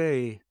they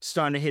say.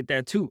 starting to hit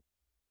that too.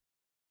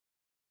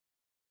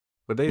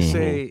 But they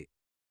say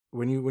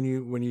when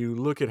you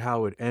look at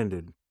how it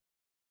ended,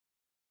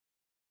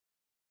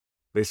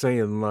 they say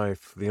in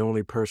life the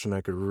only person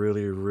that could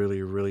really,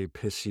 really, really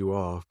piss you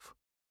off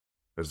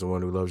is the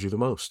one who loves you the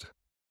most.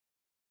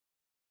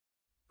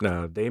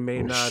 Now, they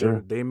may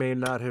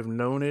not have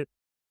known it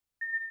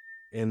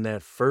in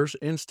that first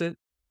instant,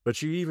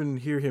 but you even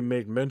hear him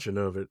make mention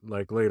of it,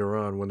 like, later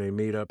on when they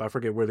meet up. I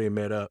forget where they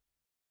met up.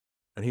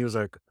 And he was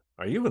like,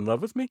 "Are you in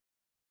love with me?"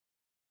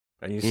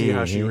 And you see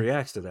how she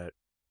reacts to that.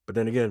 But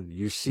then again,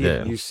 you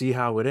see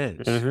how it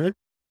ends.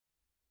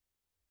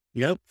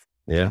 Yep.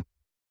 Yeah.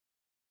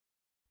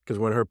 Because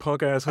when her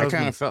punk ass I husband,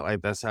 kind of felt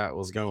like that's how it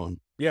was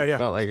going. yeah,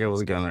 Felt like it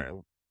was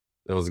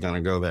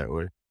gonna go that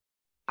way.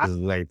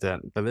 Like that.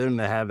 For them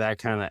to have that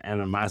kind of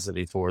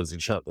animosity towards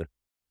each other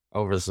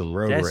over some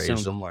road That's rage,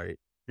 some I'm like,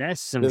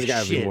 That's some there's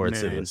gotta shit, be more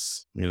man. to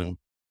this, Yeah.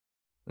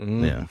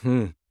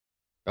 Mhm.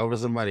 Over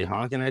somebody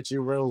honking at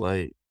you, bro,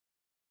 like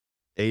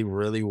they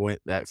really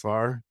went that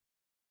far.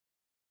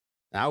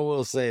 I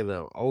will say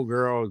though, old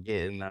girl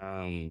getting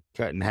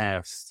cut in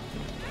half.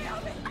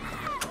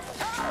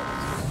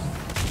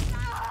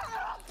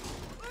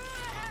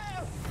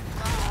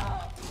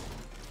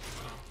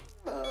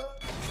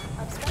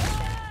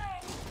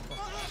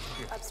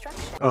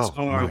 Oh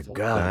my horrible.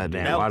 God, That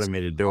damn That was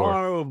automated door.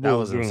 horrible, That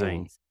was bro.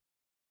 insane.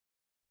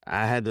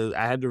 I had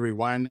to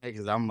rewind that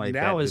because I'm like,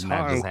 That that was did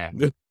not just horrible.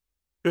 happen.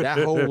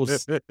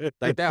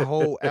 That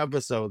whole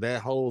episode,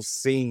 that whole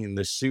scene,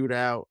 the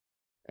shootout,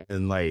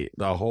 and like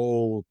the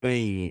whole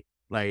thing,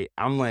 like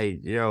I'm like,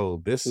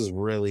 yo, this has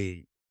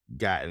really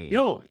gotten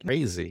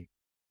crazy.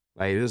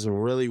 Like this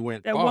really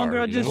went That far. one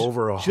girl just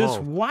over a just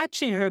hump.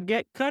 watching her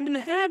get cut in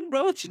half,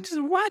 bro. She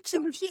just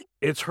watching her.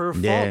 It's her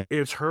fault. Yeah.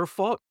 It's her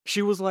fault.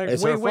 She was like,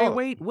 It's her fault.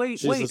 wait.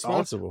 She's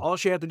responsible. All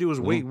she had to do was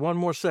wait 1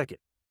 more second.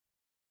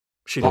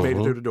 She Mhm. made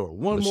it through the door.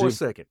 One But more she-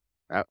 second.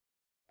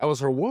 That was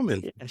her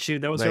woman.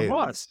 That was her Like,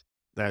 boss.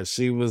 That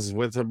she was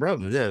with her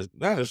brother. Yeah,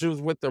 no, she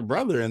was with her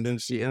brother, and then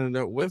she ended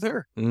up with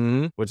her,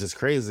 Mm-hmm. which is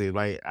crazy.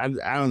 Like I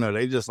don't know.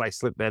 They just like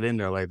slipped that in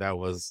there, like that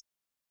was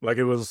Like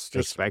it was just,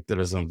 expected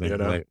or something. you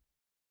know? Like,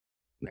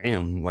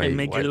 damn, like And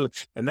make what?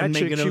 it and that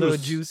make chick, it a she little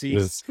was, juicy.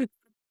 This-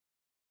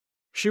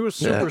 she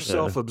was Yeah, super yeah.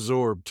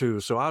 self-absorbed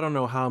too. So I don't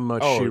know how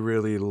much Oh. she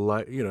really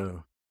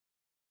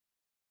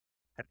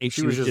I think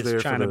she was just there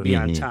trying for to the, be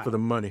on Mhm. top. for the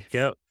money.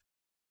 Yep.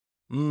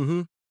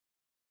 Mm-hmm.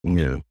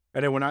 yeah,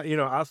 And then when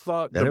I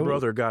thought Yeah, the it was-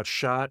 brother got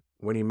shot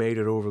when he made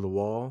it over the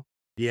wall.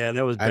 Yeah,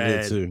 that was I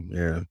bad. did too.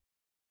 Yeah.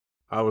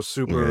 I was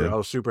super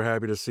Yeah.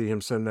 happy to see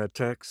him send that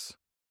text.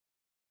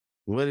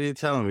 What did he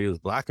tell him? He was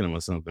blocking him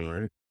or something,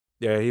 right?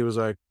 Yeah, he was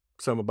like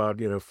something about,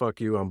 fuck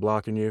you, I'm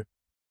blocking you.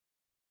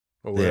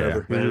 or Yeah,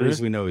 whatever. but at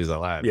least we know he's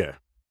alive. Yeah.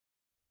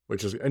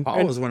 Which is and,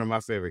 Paul was one of my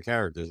favorite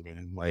characters,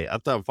 man. Like, I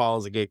thought Paul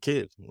was a good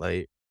kid.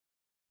 Like,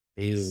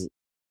 I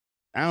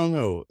don't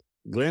know.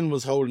 Glenn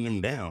was holding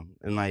him down.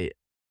 And, like,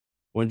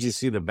 once you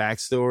see the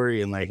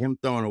backstory and, like, him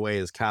throwing away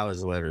his college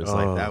letters,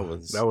 like, that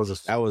was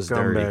scumbag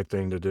dirty.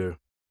 thing to do.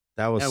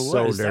 That was That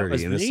so was- that dirty.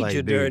 was And it's like,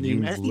 major dude, dirty, you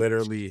man.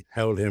 literally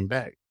held him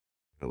back.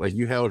 Like,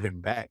 you held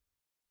him back.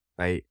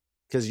 Like,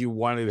 because you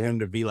wanted him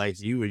to be like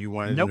you or you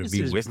wanted That him to was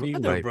be his with brother, you.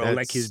 Like, bro.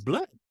 Like his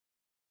blood.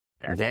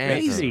 That's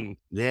crazy.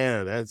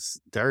 Yeah, that's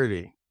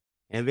dirty.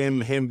 And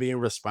then him being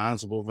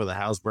responsible for the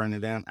house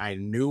burning down, I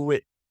knew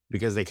it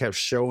because they kept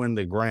showing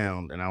the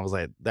ground, and I was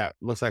like, that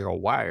looks like a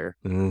wire.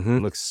 Mm-hmm.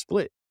 It looks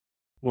split.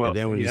 Well, And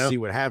then when yeah. you see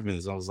what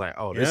happens, I was like,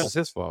 oh, this Yeah. is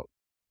his fault.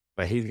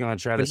 But he's gonna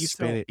try to But you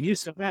spin it. You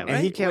saw that, And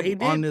right? he kept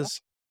What on did?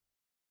 this.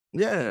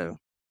 Yeah.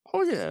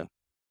 Oh yeah.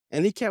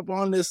 And he kept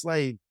on this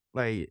like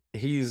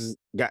he's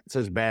got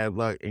such bad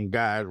luck, and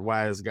God,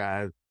 why is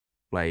God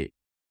like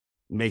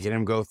making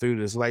him go through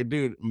this? Like,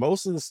 dude,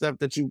 most of the stuff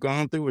that you've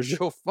gone through is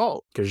your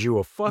fault. Because you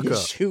a fuck up.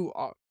 Yes,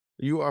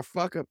 you are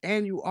fuck up,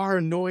 and you are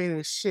annoying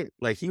as shit.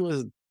 Like, he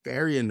was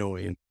very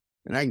annoying,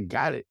 and I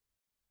got it.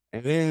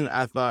 And then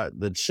I thought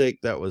the chick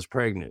that was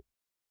pregnant,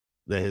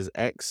 that his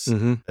ex,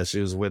 Mm-hmm. that she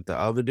was with the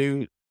other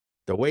dude,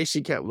 the way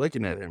she kept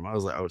looking at him, I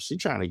was like, oh, she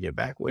trying to get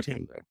back with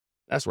him though.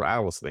 That's what I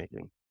was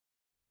thinking.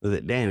 Was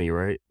it Danny,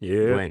 right? Yeah.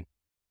 Dwayne.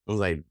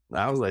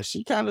 I was like,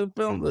 she kind of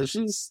felt like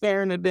she's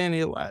staring at Danny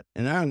a lot.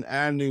 And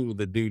I knew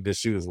the dude that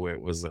she was with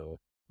was a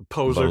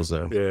Poser.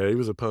 bozo. Yeah, he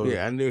was a poser.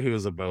 Yeah, I knew he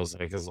was a bozo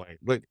because, like,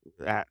 look,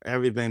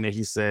 everything that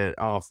he said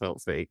all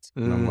felt fake.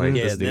 And I'm like, Mhm.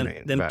 Yeah, this dude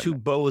ain't them about two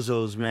it.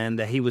 bozos, man,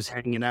 that he was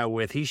hanging out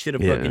with. He should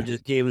have Yeah. fucking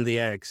just gave him the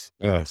X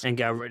Yes. and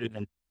got rid of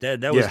them.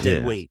 That was Yeah.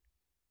 dead Yeah. weight.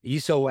 You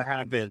saw what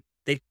happened.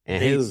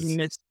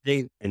 And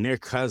and their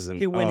cousin.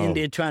 he went in oh,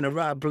 there trying to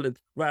rob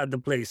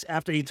the place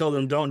after he told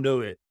them don't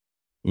do it.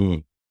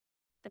 mm,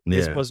 It's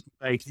yeah. supposed to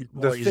be like his The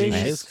boys thing and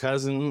And is- his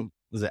cousin,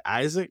 was it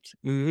Isaac?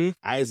 Mm-hmm.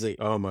 Isaac.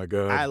 Oh my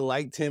god. I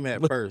liked him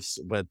at first,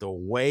 but the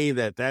way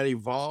that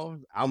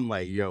evolved, I'm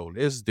like, yo,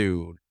 this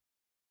dude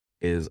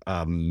is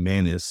a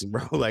menace,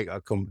 bro. Like a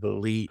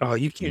complete Oh,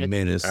 you can't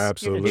menace.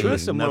 Absolutely.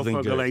 trust a Nothing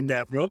motherfucker good. like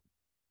that, bro.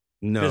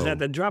 No. Because at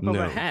the drop of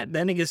no. a hat,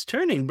 that nigga's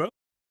turning, bro.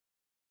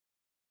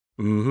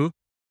 Mm-hmm.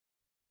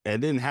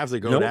 It didn't have to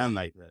go Nope. down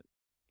like that.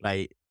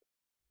 Like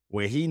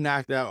when he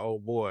knocked out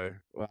old boy,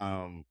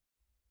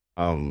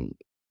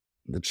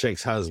 the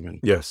chick's husband,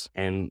 Yes.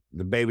 and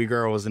the baby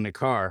girl was in the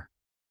car,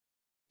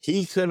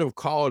 he could have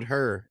called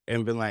her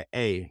and been like,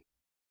 hey,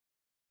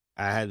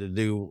 I had to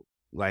do,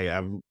 like,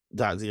 I've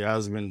talked to your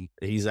husband,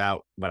 he's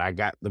out, but I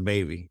got the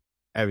baby.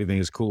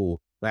 Everything's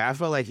cool. Like, I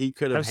felt like he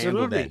could have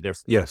handled Absolutely. that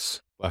different.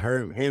 Yes. But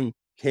him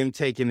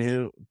taking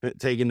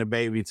the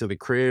baby to the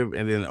crib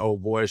and then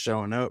old boy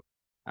showing up,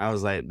 I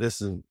was like,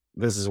 this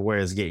is where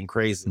it's getting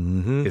crazy.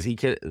 Mm-hmm. Because he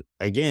could,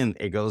 again,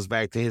 it goes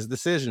back to his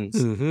decisions.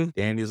 Mm-hmm.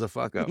 Danny's a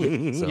fuck up. So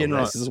You know,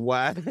 this is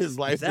why his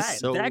life is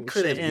so that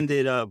could have shitty.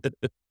 ended up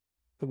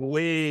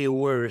way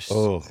worse.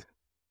 Oh,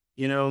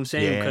 You know what I'm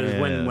saying? Because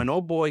Yeah. when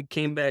old boy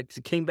came back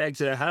to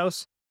the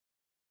house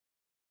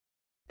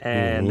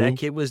and that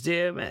kid was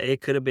there, man,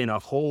 it could have been a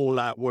whole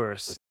lot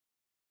worse.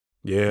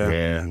 Yeah.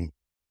 yeah.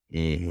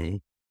 Mm-hmm.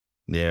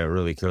 Yeah, it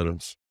really could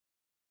have.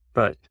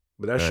 But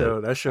But that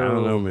Right. show I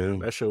don't know, man.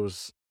 that show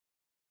was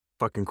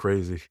fucking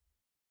crazy.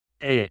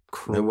 hey,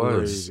 Crazy. It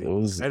was. It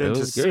was, And it then to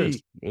was good.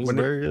 see It was when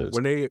very good.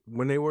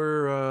 when they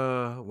were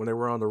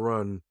on the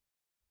run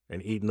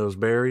and eating those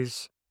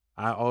berries,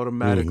 I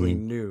automatically Mhm.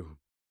 knew.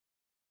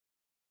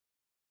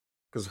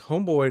 Because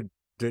homeboy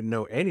didn't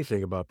know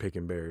anything about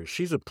picking berries.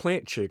 She's a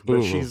plant chick, but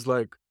Mhm. she's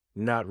like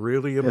not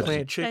really a Yeah.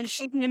 plant chick. and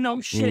she didn't know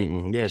shit.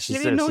 Mm-mm. Yeah, She she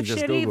didn't said know she just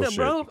shit Googled either, shit.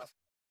 bro.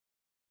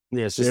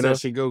 Yeah, she You said know?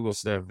 she Googled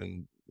stuff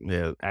and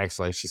acts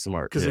like she's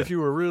smart. Because Yeah. if you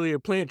were really a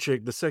plant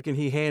chick, the second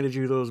he handed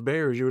you those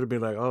berries, you would have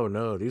been like, "Oh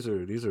no, these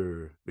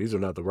are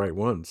not the right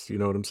ones." You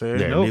know what I'm saying?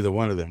 Yeah, Nope. neither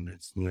one of them.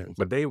 Yeah.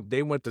 But they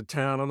went to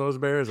town on those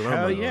berries, and I'm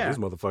Hell like, yeah. "Oh, these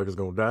motherfuckers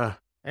gonna die."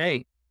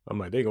 Hey, I'm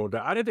like, "They gonna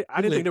die." I didn't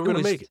think they were It gonna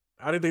was- make it.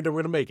 I didn't think they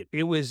were gonna make it.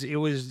 it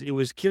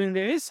was killing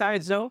their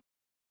insides though.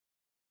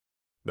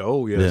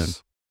 Oh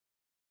yes,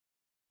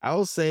 I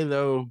will say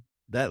though,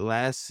 that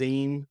last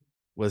scene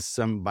was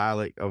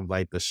symbolic of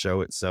like the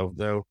show itself,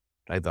 though,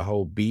 like the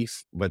whole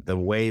beef. But the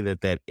way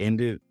that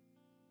ended,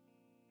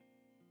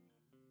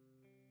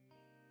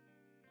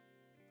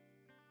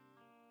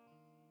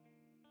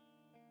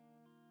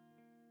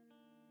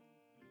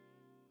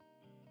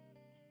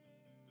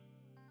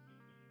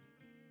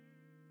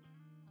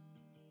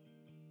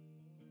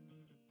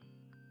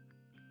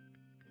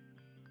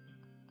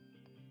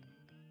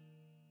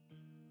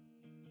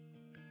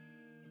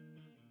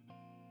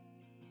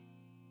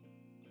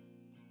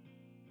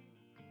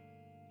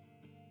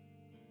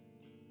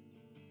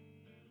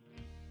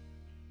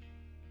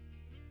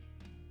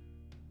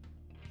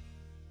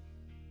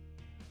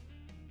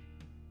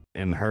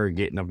 and her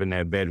getting up in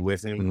that bed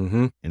with him,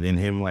 mm-hmm. and then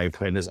him like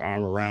putting his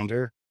arm around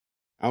her,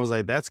 I was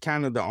like, that's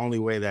kind of the only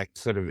way that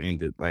could have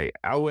ended. Like,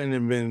 I wouldn't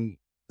have been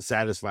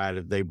satisfied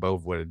if they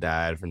both would have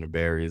died from the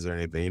berries or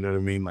anything. You know what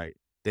I mean? Like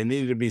there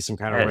needed to be some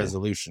kind of Yeah.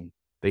 resolution.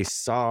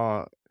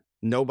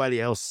 Nobody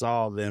else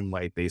saw them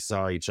like they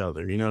saw each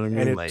other. You know what I mean?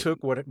 And it like,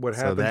 took what so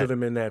happened to that,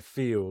 them in that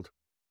field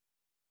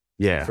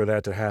yeah. for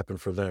that to happen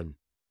for them.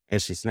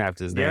 And she snapped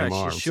his Yeah, damn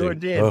arm. she sure too.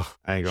 did. Ugh,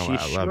 I ain't gonna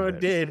She lie. I love sure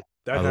that. did.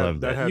 that I had love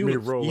that that. had me You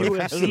rolling.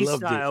 UFC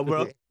loved style,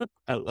 bro.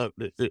 I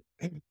loved it.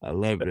 I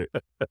loved it.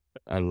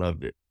 I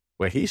loved it.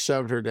 When he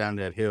shoved her down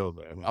that hill,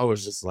 though, I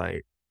was just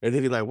like, and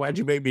then he's like, "Why'd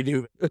you make me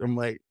do that?" I'm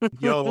like,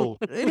 "Yo,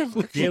 they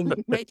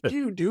didn't make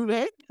you do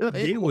that."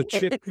 They were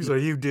tripping. He's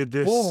like, you did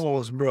this.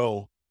 Balls,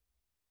 bro.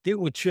 They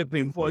were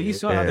tripping. Boy, you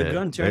saw how the Yeah,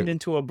 gun turned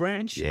into a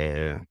branch?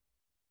 Yeah.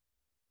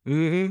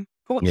 Mm-hmm.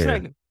 For a Yeah.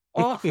 second.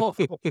 Oh,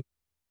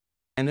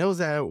 And it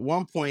was at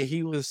one point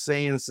he was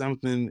saying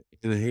something,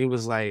 and he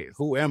was like,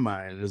 "Who am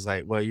I?" And it was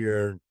like, "Well,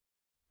 you're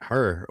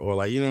her," or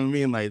like, you know what I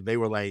mean? Like they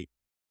were like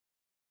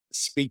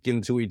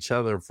speaking to each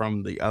other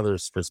from the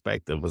other's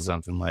perspective or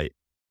something. Like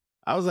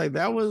I was like,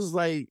 that was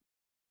like,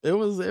 it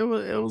was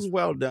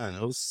well done.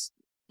 It was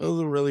a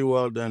really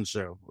well done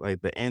show.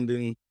 Like the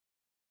ending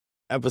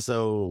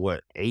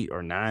episode, 8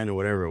 or 9 or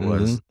whatever it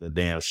was, the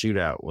damn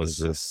shootout was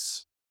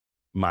just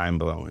mind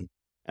blowing.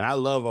 And I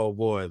love old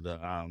boy,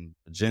 the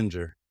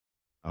Ginger.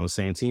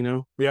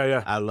 Santino.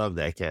 Yeah. I love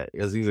that cat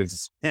because he's a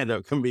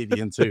stand-up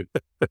comedian too.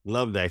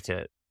 Love that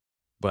cat.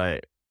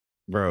 But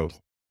bro,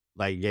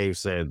 like Gabe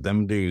said,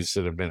 them dudes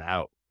should have been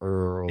out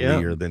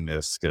earlier than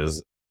this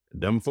because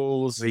them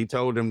fools, he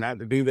told them not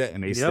to do that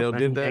and they still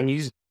did that. And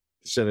you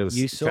Should have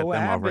you cut saw them what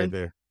off right happened.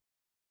 there.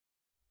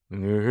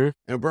 Mm-hmm.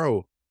 And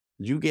bro,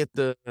 you get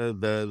the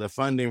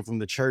funding from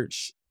the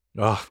church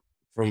Oh,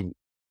 from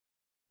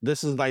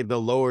this is like the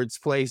Lord's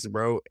place,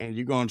 bro, and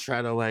you're gonna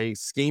try to like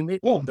scheme it.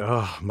 oh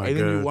my And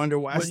then you God. wonder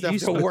why But stuff you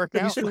don't saw- work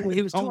you out. saw what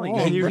he was Come doing.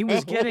 on, He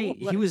was bro.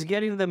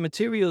 getting the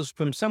materials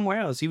from somewhere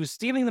else. He was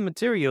stealing the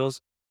materials,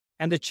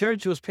 and the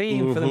church was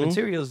paying for the Mhm.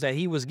 materials that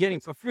he was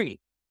getting for free.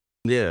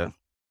 Yeah.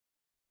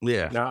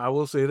 Now I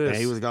will say And this.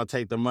 he was gonna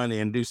take the money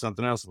and do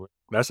something else with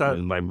That's it. how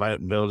And,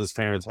 like build his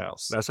parents'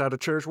 house. that's how the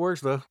church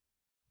works, though.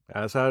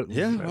 That's how.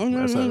 Yeah,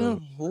 That's how.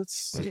 no.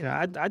 Let's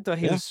Yeah, I thought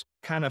he Yeah. was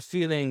kind of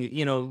feeling,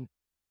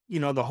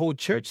 the whole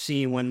church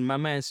scene when my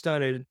man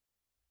started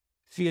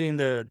healing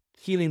the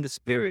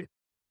spirit.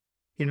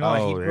 He he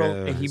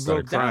broke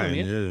started down.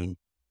 crying. Yeah. Yeah.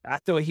 I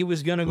thought he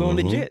was gonna go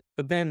Mhm. legit,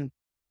 but then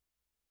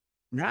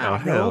Oh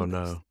hell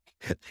no!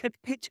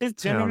 He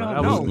just Hell turned no. around.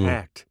 That was No, an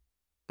act.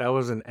 That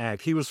was an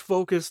act. He was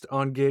focused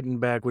on getting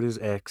back with his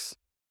ex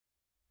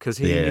because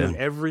he Yeah. knew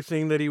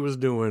everything that he was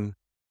doing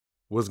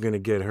was gonna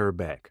get her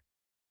back.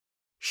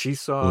 He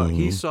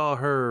Mhm. saw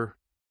her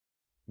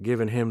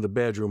giving him the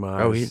bedroom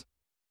eyes Oh, he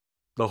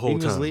the whole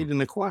was time. leading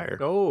the choir.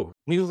 Oh,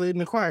 He was leading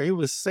the choir. He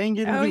was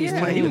singing. hell he was yeah,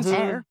 playing he was.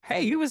 guitar.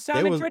 Hey, he was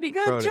sounding was- pretty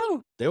good bro,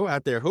 too. They were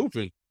out there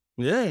hooping.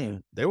 Yeah,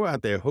 they were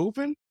out there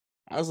hooping.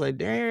 I was like,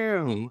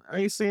 damn, I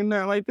ain't seen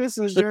nothing like this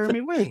since Jeremy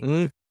Lin.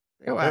 Mm.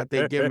 They were out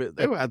there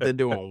they were out there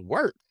doing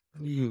work.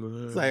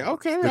 It's like,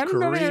 okay, the I didn't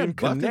know they Korean had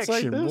buckets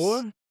like connection, this.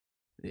 boy.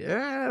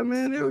 Yeah,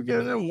 man, they were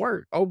giving them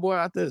work. Oh boy,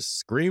 out there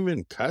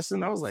screaming,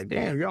 cussing. I was like,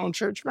 damn, you're on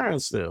church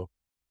ground still.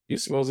 You're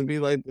supposed to be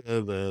like the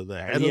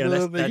head Yeah,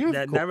 of the youth.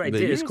 that right the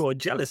there is youth. called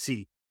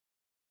jealousy.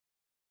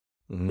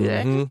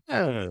 Mhm.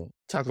 Yeah.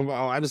 Talking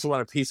about, I just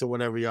want a piece of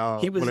whatever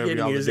y'all. He was whatever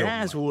getting y'all his doing.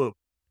 ass whooped.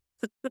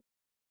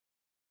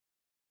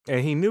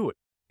 And he knew it.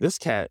 This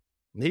cat,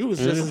 he was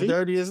just as Mhm.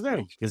 dirty as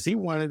them because he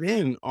wanted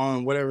in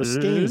on whatever Mhm.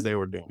 schemes they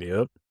were doing.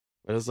 Yep.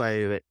 But it's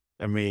like,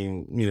 I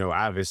mean,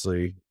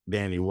 obviously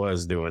Danny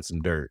was doing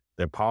some dirt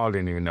that Paul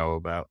didn't even know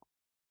about.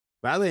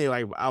 But I think,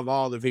 like, of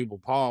all the people,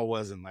 Paul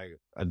wasn't like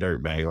a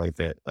dirtbag like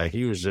that. Like,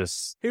 he was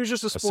just, He was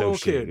just a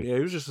spoiled kid. Associated. Yeah,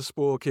 he was just a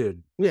spoiled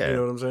kid. yeah, You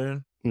know what I'm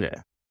saying?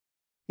 yeah,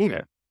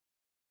 yeah.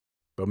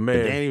 But But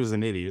man, Danny was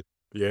an idiot.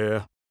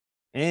 yeah,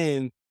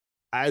 And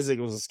Isaac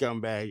was a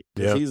scumbag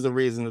because Yep. he's the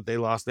reason that they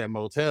lost that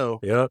motel.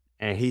 yep.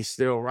 And he's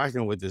still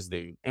rocking with this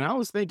dude. And I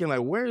was thinking, like,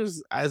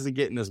 where's Isaac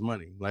getting this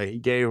money? Like, he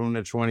gave him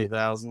the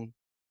 $20,000,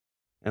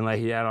 and like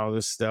he had all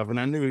this stuff. And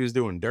I knew he was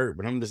doing dirt,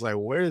 but I'm just like,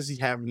 where is he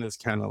having this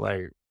kind of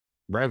like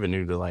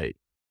revenue to like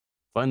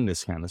fund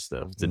this kind of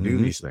stuff to do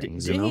Mhm. these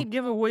things? You Didn't know? he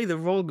give away the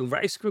rogue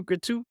rice cooker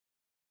too?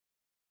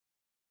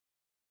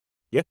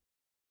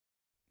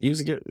 He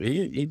was get,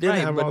 he did Right,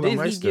 have but all the did he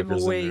rice give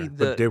cookers in away there.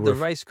 But they the were-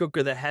 rice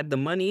cooker that had the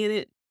money in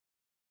it?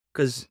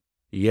 Because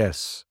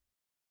Yes.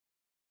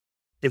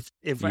 if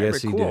I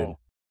Yes, he did. recall,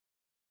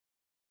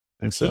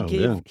 I think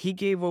so, he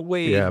gave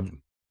away Yeah.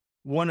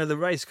 one of the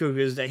rice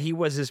cookers that he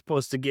wasn't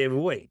supposed to give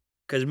away.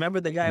 Because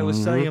remember, the guy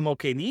was telling him,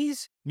 "Okay,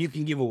 these you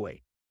can give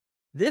away.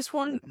 This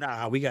one,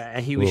 nah, we got."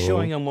 And he was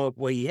showing him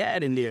what he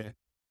had in there.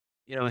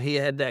 He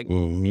had that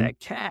Mhm. that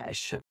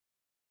cash.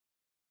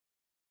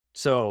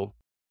 So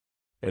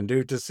And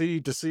dude, to see,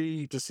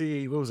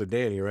 what was it,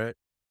 Danny, right?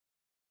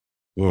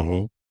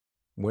 Mhm.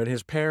 When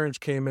his parents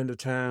came into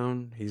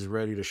town, he's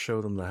ready to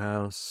show them the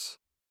house.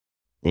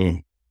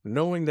 Mm.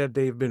 Knowing that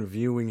they've been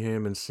viewing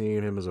him and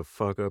seeing him as a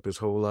fuck up his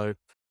whole life,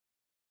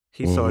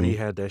 he thought he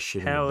had that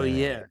shit in hell the bag.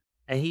 yeah,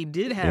 and he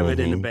did have it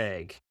in the Mhm.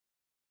 bag.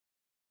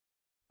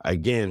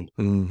 Again,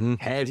 Mm-hmm.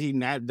 had he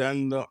not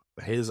done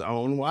his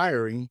own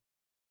wiring,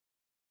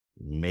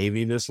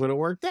 maybe this would have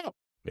worked out.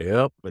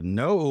 Yep. But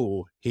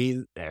no,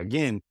 he's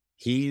the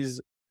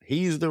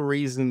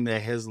reason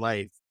that his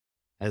life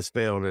has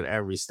failed at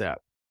every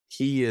step.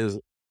 He is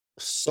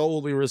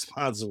solely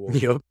responsible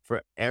Yep.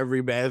 for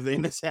every bad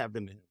thing that's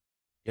happened to him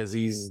because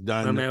he's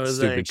done My man was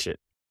stupid like- shit.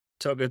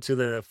 Talking to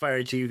the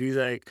fire chief, he's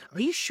like,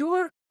 "Are you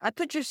sure? I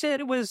thought you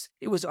said it was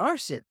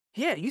arson.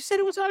 Yeah, you said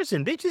it was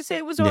arson. Did you say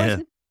it was Yeah.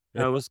 arson?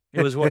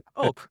 It was what?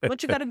 Oh,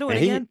 what you got to do it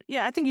And he- again?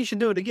 Yeah, I think you should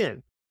do it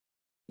again.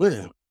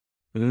 Yeah.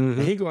 Mm-hmm.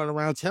 And he going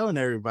around telling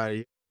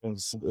everybody, it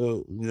was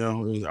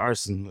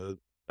arson.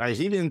 Like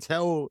he didn't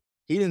tell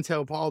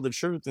Paul the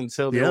truth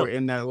until they Yep. were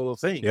in that little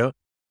thing. Yep.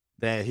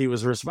 That he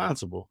was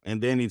responsible,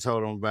 and then he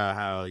told him about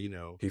how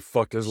He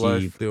fucked his he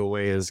life. threw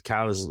away his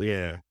college.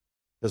 Yeah,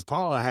 because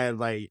Paul had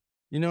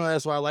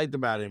that's what I liked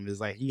about him is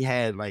like he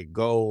had like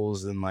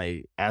goals and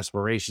like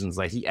aspirations.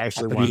 Like he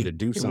actually wanted to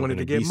do He something. wanted to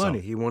and get be money.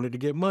 something. He wanted to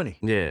get money.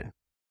 Yeah,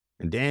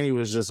 and Danny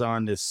was just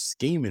on this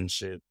scheming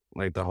shit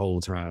like the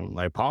whole time.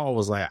 Like Paul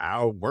was like,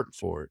 "I'll work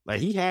for it."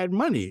 Like he had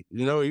money.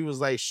 He was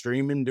like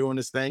streaming, doing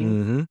his thing.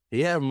 Mm-hmm.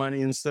 He had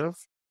money and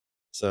stuff.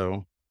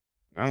 So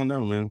I don't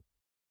know, man.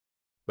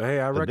 But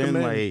hey, I But recommend.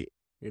 then like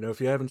if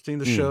you haven't seen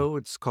the Mm. show,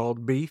 it's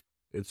called Beef.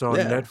 It's on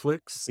Yeah. Netflix.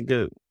 it's a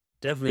good.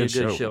 Definitely Good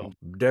a good show. show.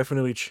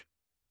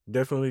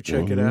 Definitely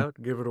check it Mhm.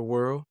 out. Give it a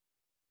whirl.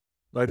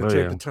 Like to Oh, take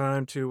yeah. the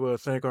time to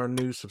thank our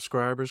new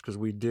subscribers because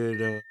we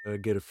did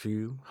get a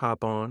few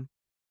hop on.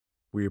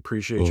 We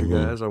appreciate you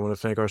Mhm. guys. I want to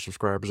thank our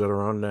subscribers that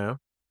are on now.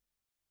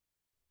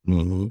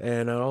 Mm-hmm.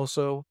 And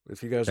also,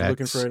 if you guys are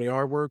looking for Facts. any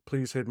artwork,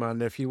 please hit my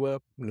nephew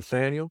up,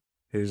 Nathaniel.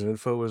 His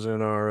info is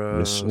in our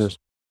Yes,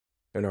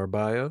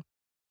 bio.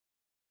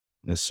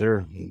 yes,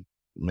 sir.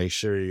 Make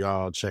sure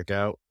y'all check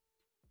out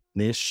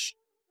Nish,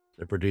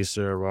 the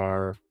producer of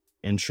our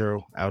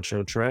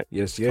outro track.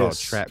 Yes, It's called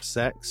yes. Trap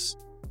Sex.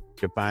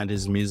 You can find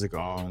his music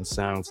on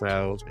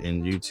SoundCloud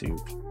and YouTube.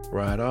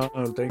 Right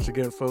on. Thanks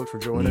again, folks, for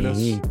joining us.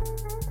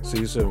 Mhm. See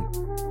you soon.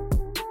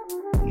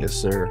 Yes,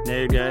 sir.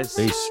 There, guys.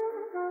 Peace.